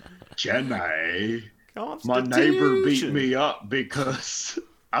 Chennai. My neighbor beat me up because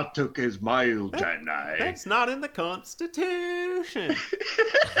I took his mail, Chennai. That's not in the Constitution.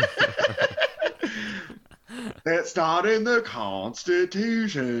 That's not in the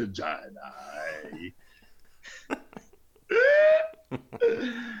Constitution, Chennai.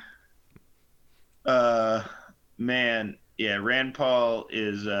 Man, yeah, Rand Paul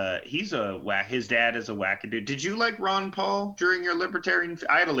is he's a whack. His dad is a wackadoo. Did you like Ron Paul during your libertarian?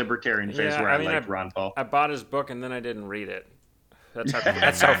 I had a libertarian phase where I liked Ron Paul. I bought his book and then I didn't read it. That's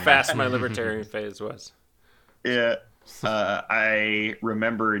how fast my libertarian phase was. Yeah, I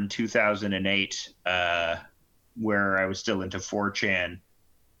remember in 2008 where I was still into 4chan.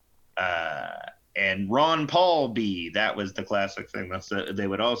 And Ron Paul B, that was the classic thing. They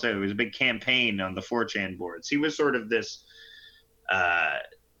would all say it was a big campaign on the 4chan boards. He was sort of this, I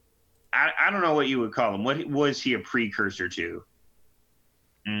don't know what you would call him. What was he a precursor to?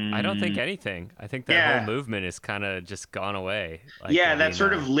 I don't think anything. I think that whole movement is kind of just gone away. That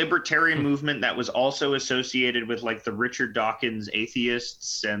sort of libertarian movement that was also associated with like the Richard Dawkins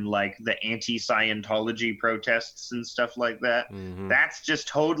atheists and like the anti-Scientology protests and stuff like that. Mm-hmm. That's just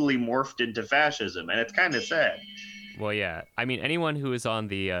totally morphed into fascism, and it's kind of sad. Well, yeah. I mean, anyone who is on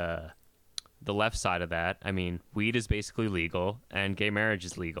the left side of that, I mean, weed is basically legal and gay marriage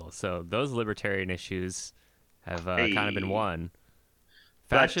is legal. So those libertarian issues have kind of been won.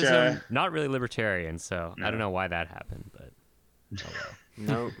 Fascism, not really libertarian, so no. I don't know why that happened, but oh well.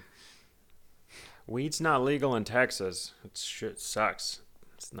 No. Weed's not legal in Texas. It sucks.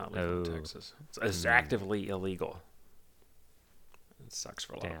 It's not legal in Texas. It's actively illegal. It sucks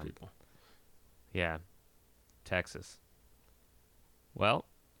for a lot of people. Yeah. Texas. Well,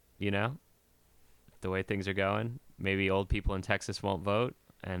 the way things are going, maybe old people in Texas won't vote,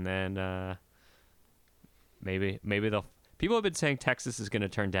 and then maybe they'll... People have been saying Texas is going to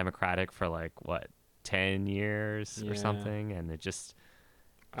turn Democratic for 10 years or something, and it just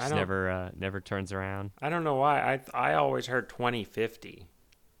never turns around. I don't know why. I always heard 2050.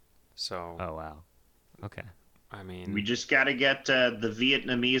 So. Oh wow. Okay. I mean, we just got to get the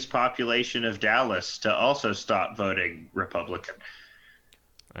Vietnamese population of Dallas to also stop voting Republican.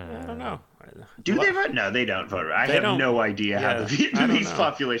 I don't know. Do they vote? No, they don't vote. I have no idea how the Vietnamese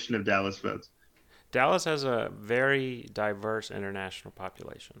population of Dallas votes. Dallas has a very diverse international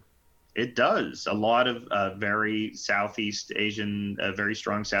population. It does. A lot of very Southeast Asian, very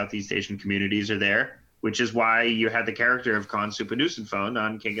strong Southeast Asian communities are there, which is why you had the character of Khan Supernussenphone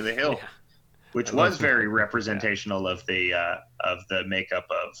on King of the Hill, which was very representational of the makeup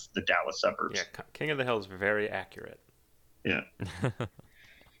of the Dallas suburbs. Yeah, King of the Hill is very accurate. Yeah.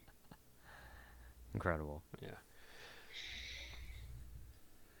 Incredible. Yeah.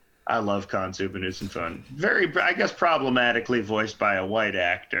 I love Khan Supernussenphone. Very, I guess, problematically voiced by a white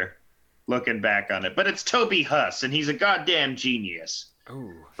actor, looking back on it. But it's Toby Huss, and he's a goddamn genius.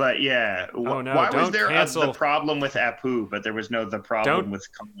 Ooh. But yeah, why was there the problem with Apu, but there was the problem with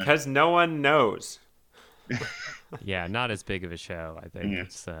Khan? Because no one knows. Yeah, not as big of a show, I think. Yeah.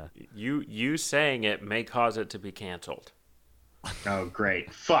 It's, you saying it may cause it to be canceled. Oh,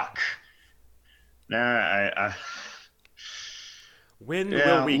 great. Fuck. Nah, When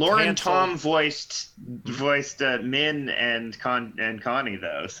will we Lauren cancel? Tom voiced Min and Connie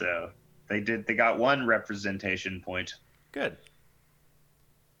though, so they got one representation point. Good.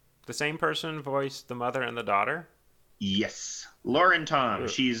 The same person voiced the mother and the daughter? Yes. Lauren Tom.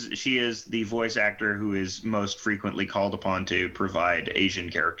 She is the voice actor who is most frequently called upon to provide Asian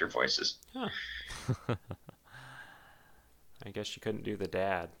character voices. Huh. I guess she couldn't do the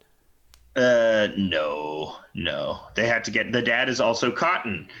dad. No. They had to get the dad is also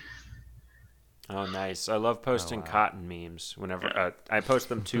Cotton. Oh, nice. I love posting wow. cotton memes whenever I post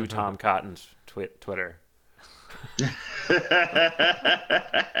them to Tom Cotton's Twitter.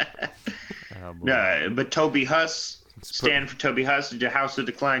 Oh, boy. No, but Toby Huss, stand for Toby Huss, House of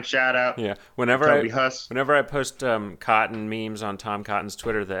Decline, shout out. Yeah. Whenever Toby Huss. Whenever I post cotton memes on Tom Cotton's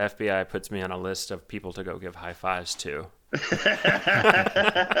Twitter, the FBI puts me on a list of people to go give high fives to.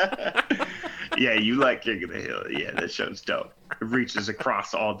 Yeah, you like King of the Hill. Yeah, that show's dope. It reaches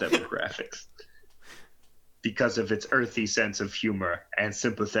across all demographics because of its earthy sense of humor and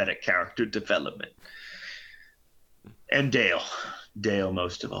sympathetic character development. And Dale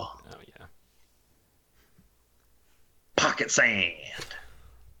most of all. Oh yeah. Pocket sand.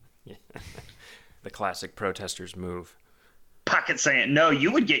 The classic protesters move. Pocket sand. No,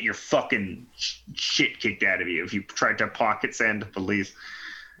 you would get your fucking shit kicked out of you if you tried to pocket sand the police.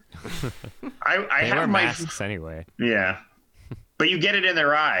 I They have wear my masks anyway. yeah, but you get it in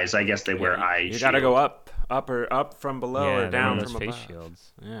their eyes. I guess they wear eye. You got to go up from below Yeah, or they wear down those from face above.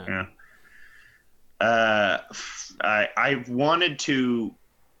 shields. Yeah. Yeah. I wanted to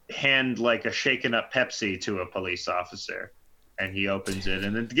hand like a shaken up Pepsi to a police officer, and he opens it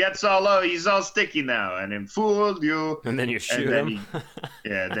and it gets all low. He's all sticky now, and then fooled you. And then you And shoot then him.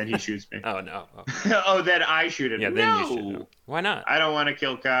 then he shoots me. Oh no. Oh. Oh, then I shoot him. Yeah, then no! you shoot him. Why not? I don't want to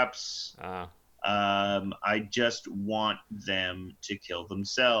kill cops. Uh, I just want them to kill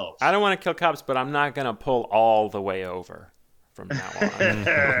themselves. I don't want to kill cops, but I'm not gonna pull all the way over from now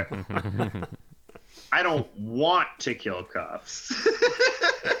on. I don't want to kill cops.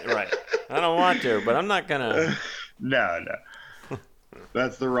 Right. I don't want to, but I'm not gonna. No.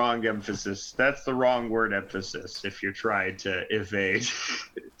 That's the wrong emphasis. That's the wrong word emphasis if you're trying to evade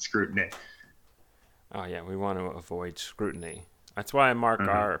scrutiny. Oh yeah, we want to avoid scrutiny. That's why I mark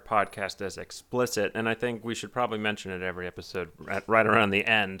our podcast as explicit, and I think we should probably mention it every episode right around the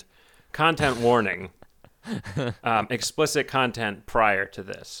end. Content warning. Explicit content prior to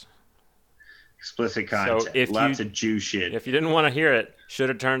this. Explicit content. So if Lots of Jew shit. If you didn't want to hear it, should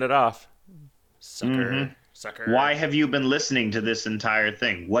have turned it off. Sucker. Sucker. Why have you been listening to this entire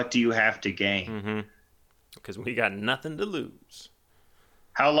thing? What do you have to gain? Because we got nothing to lose.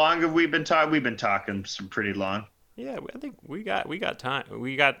 How long have we been talking? We've been talking some pretty long. Yeah, I think we got time.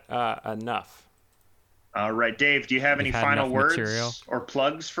 We got enough. All right, Dave, do you have any had final enough words material. or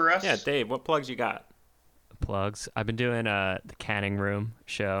plugs for us? Yeah, Dave, what plugs you got? Plugs. I've been doing the Canning Room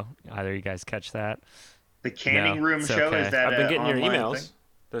show. Either you guys catch that? The Canning No, Room it's show, okay. is that I've been getting your online emails. thing?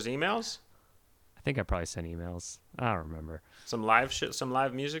 Those emails? I think I probably sent emails. I don't remember. Some live shit, some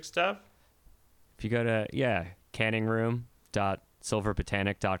live music stuff? If you go to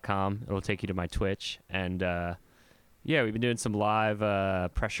canningroom.silverbotanic.com, it'll take you to my Twitch. And we've been doing some live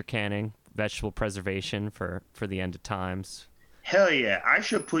pressure canning, vegetable preservation for the end of times. Hell yeah, I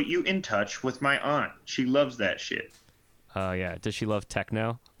should put you in touch with my aunt. She loves that shit. Oh yeah, does she love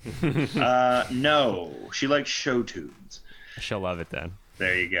techno? No, she likes show tunes. She'll love it then.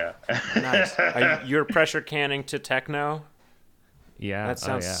 There you go. Nice. You're pressure canning to techno? Yeah, That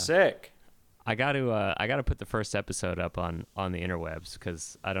sounds yeah. sick. I got to put the first episode up on the interwebs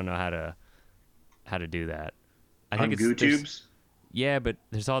because I don't know how to do that. I On think GooTubes? there's- Yeah, but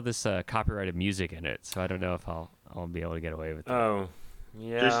there's all this copyrighted music in it, so I don't know if I'll be able to get away with it. Oh,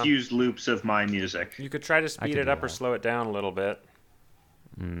 yeah. Just use loops of my music. You could try to speed could it do up or that. slow it down a little bit.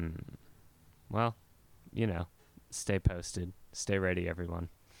 Well, stay posted. Stay ready, everyone.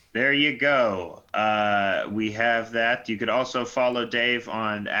 There you go. We have that. You could also follow Dave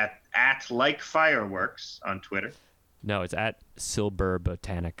on at Like Fireworks on Twitter. No, it's at Silber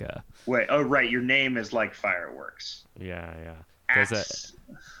Botanica. Wait, oh right, your name is Like Fireworks. Yeah. At,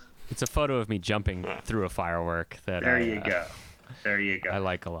 It's a photo of me jumping through a firework that there you go. There you go. I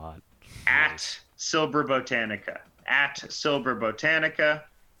like a lot. At Silver Botanica. At Silver Botanica,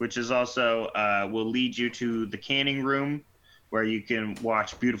 which is also will lead you to the canning room, where you can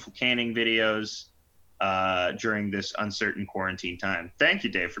watch beautiful canning videos during this uncertain quarantine time. Thank you,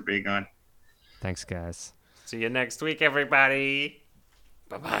 Dave, for being on. Thanks, guys. See you next week, everybody.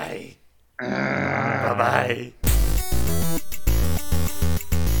 Bye-bye. Bye-bye.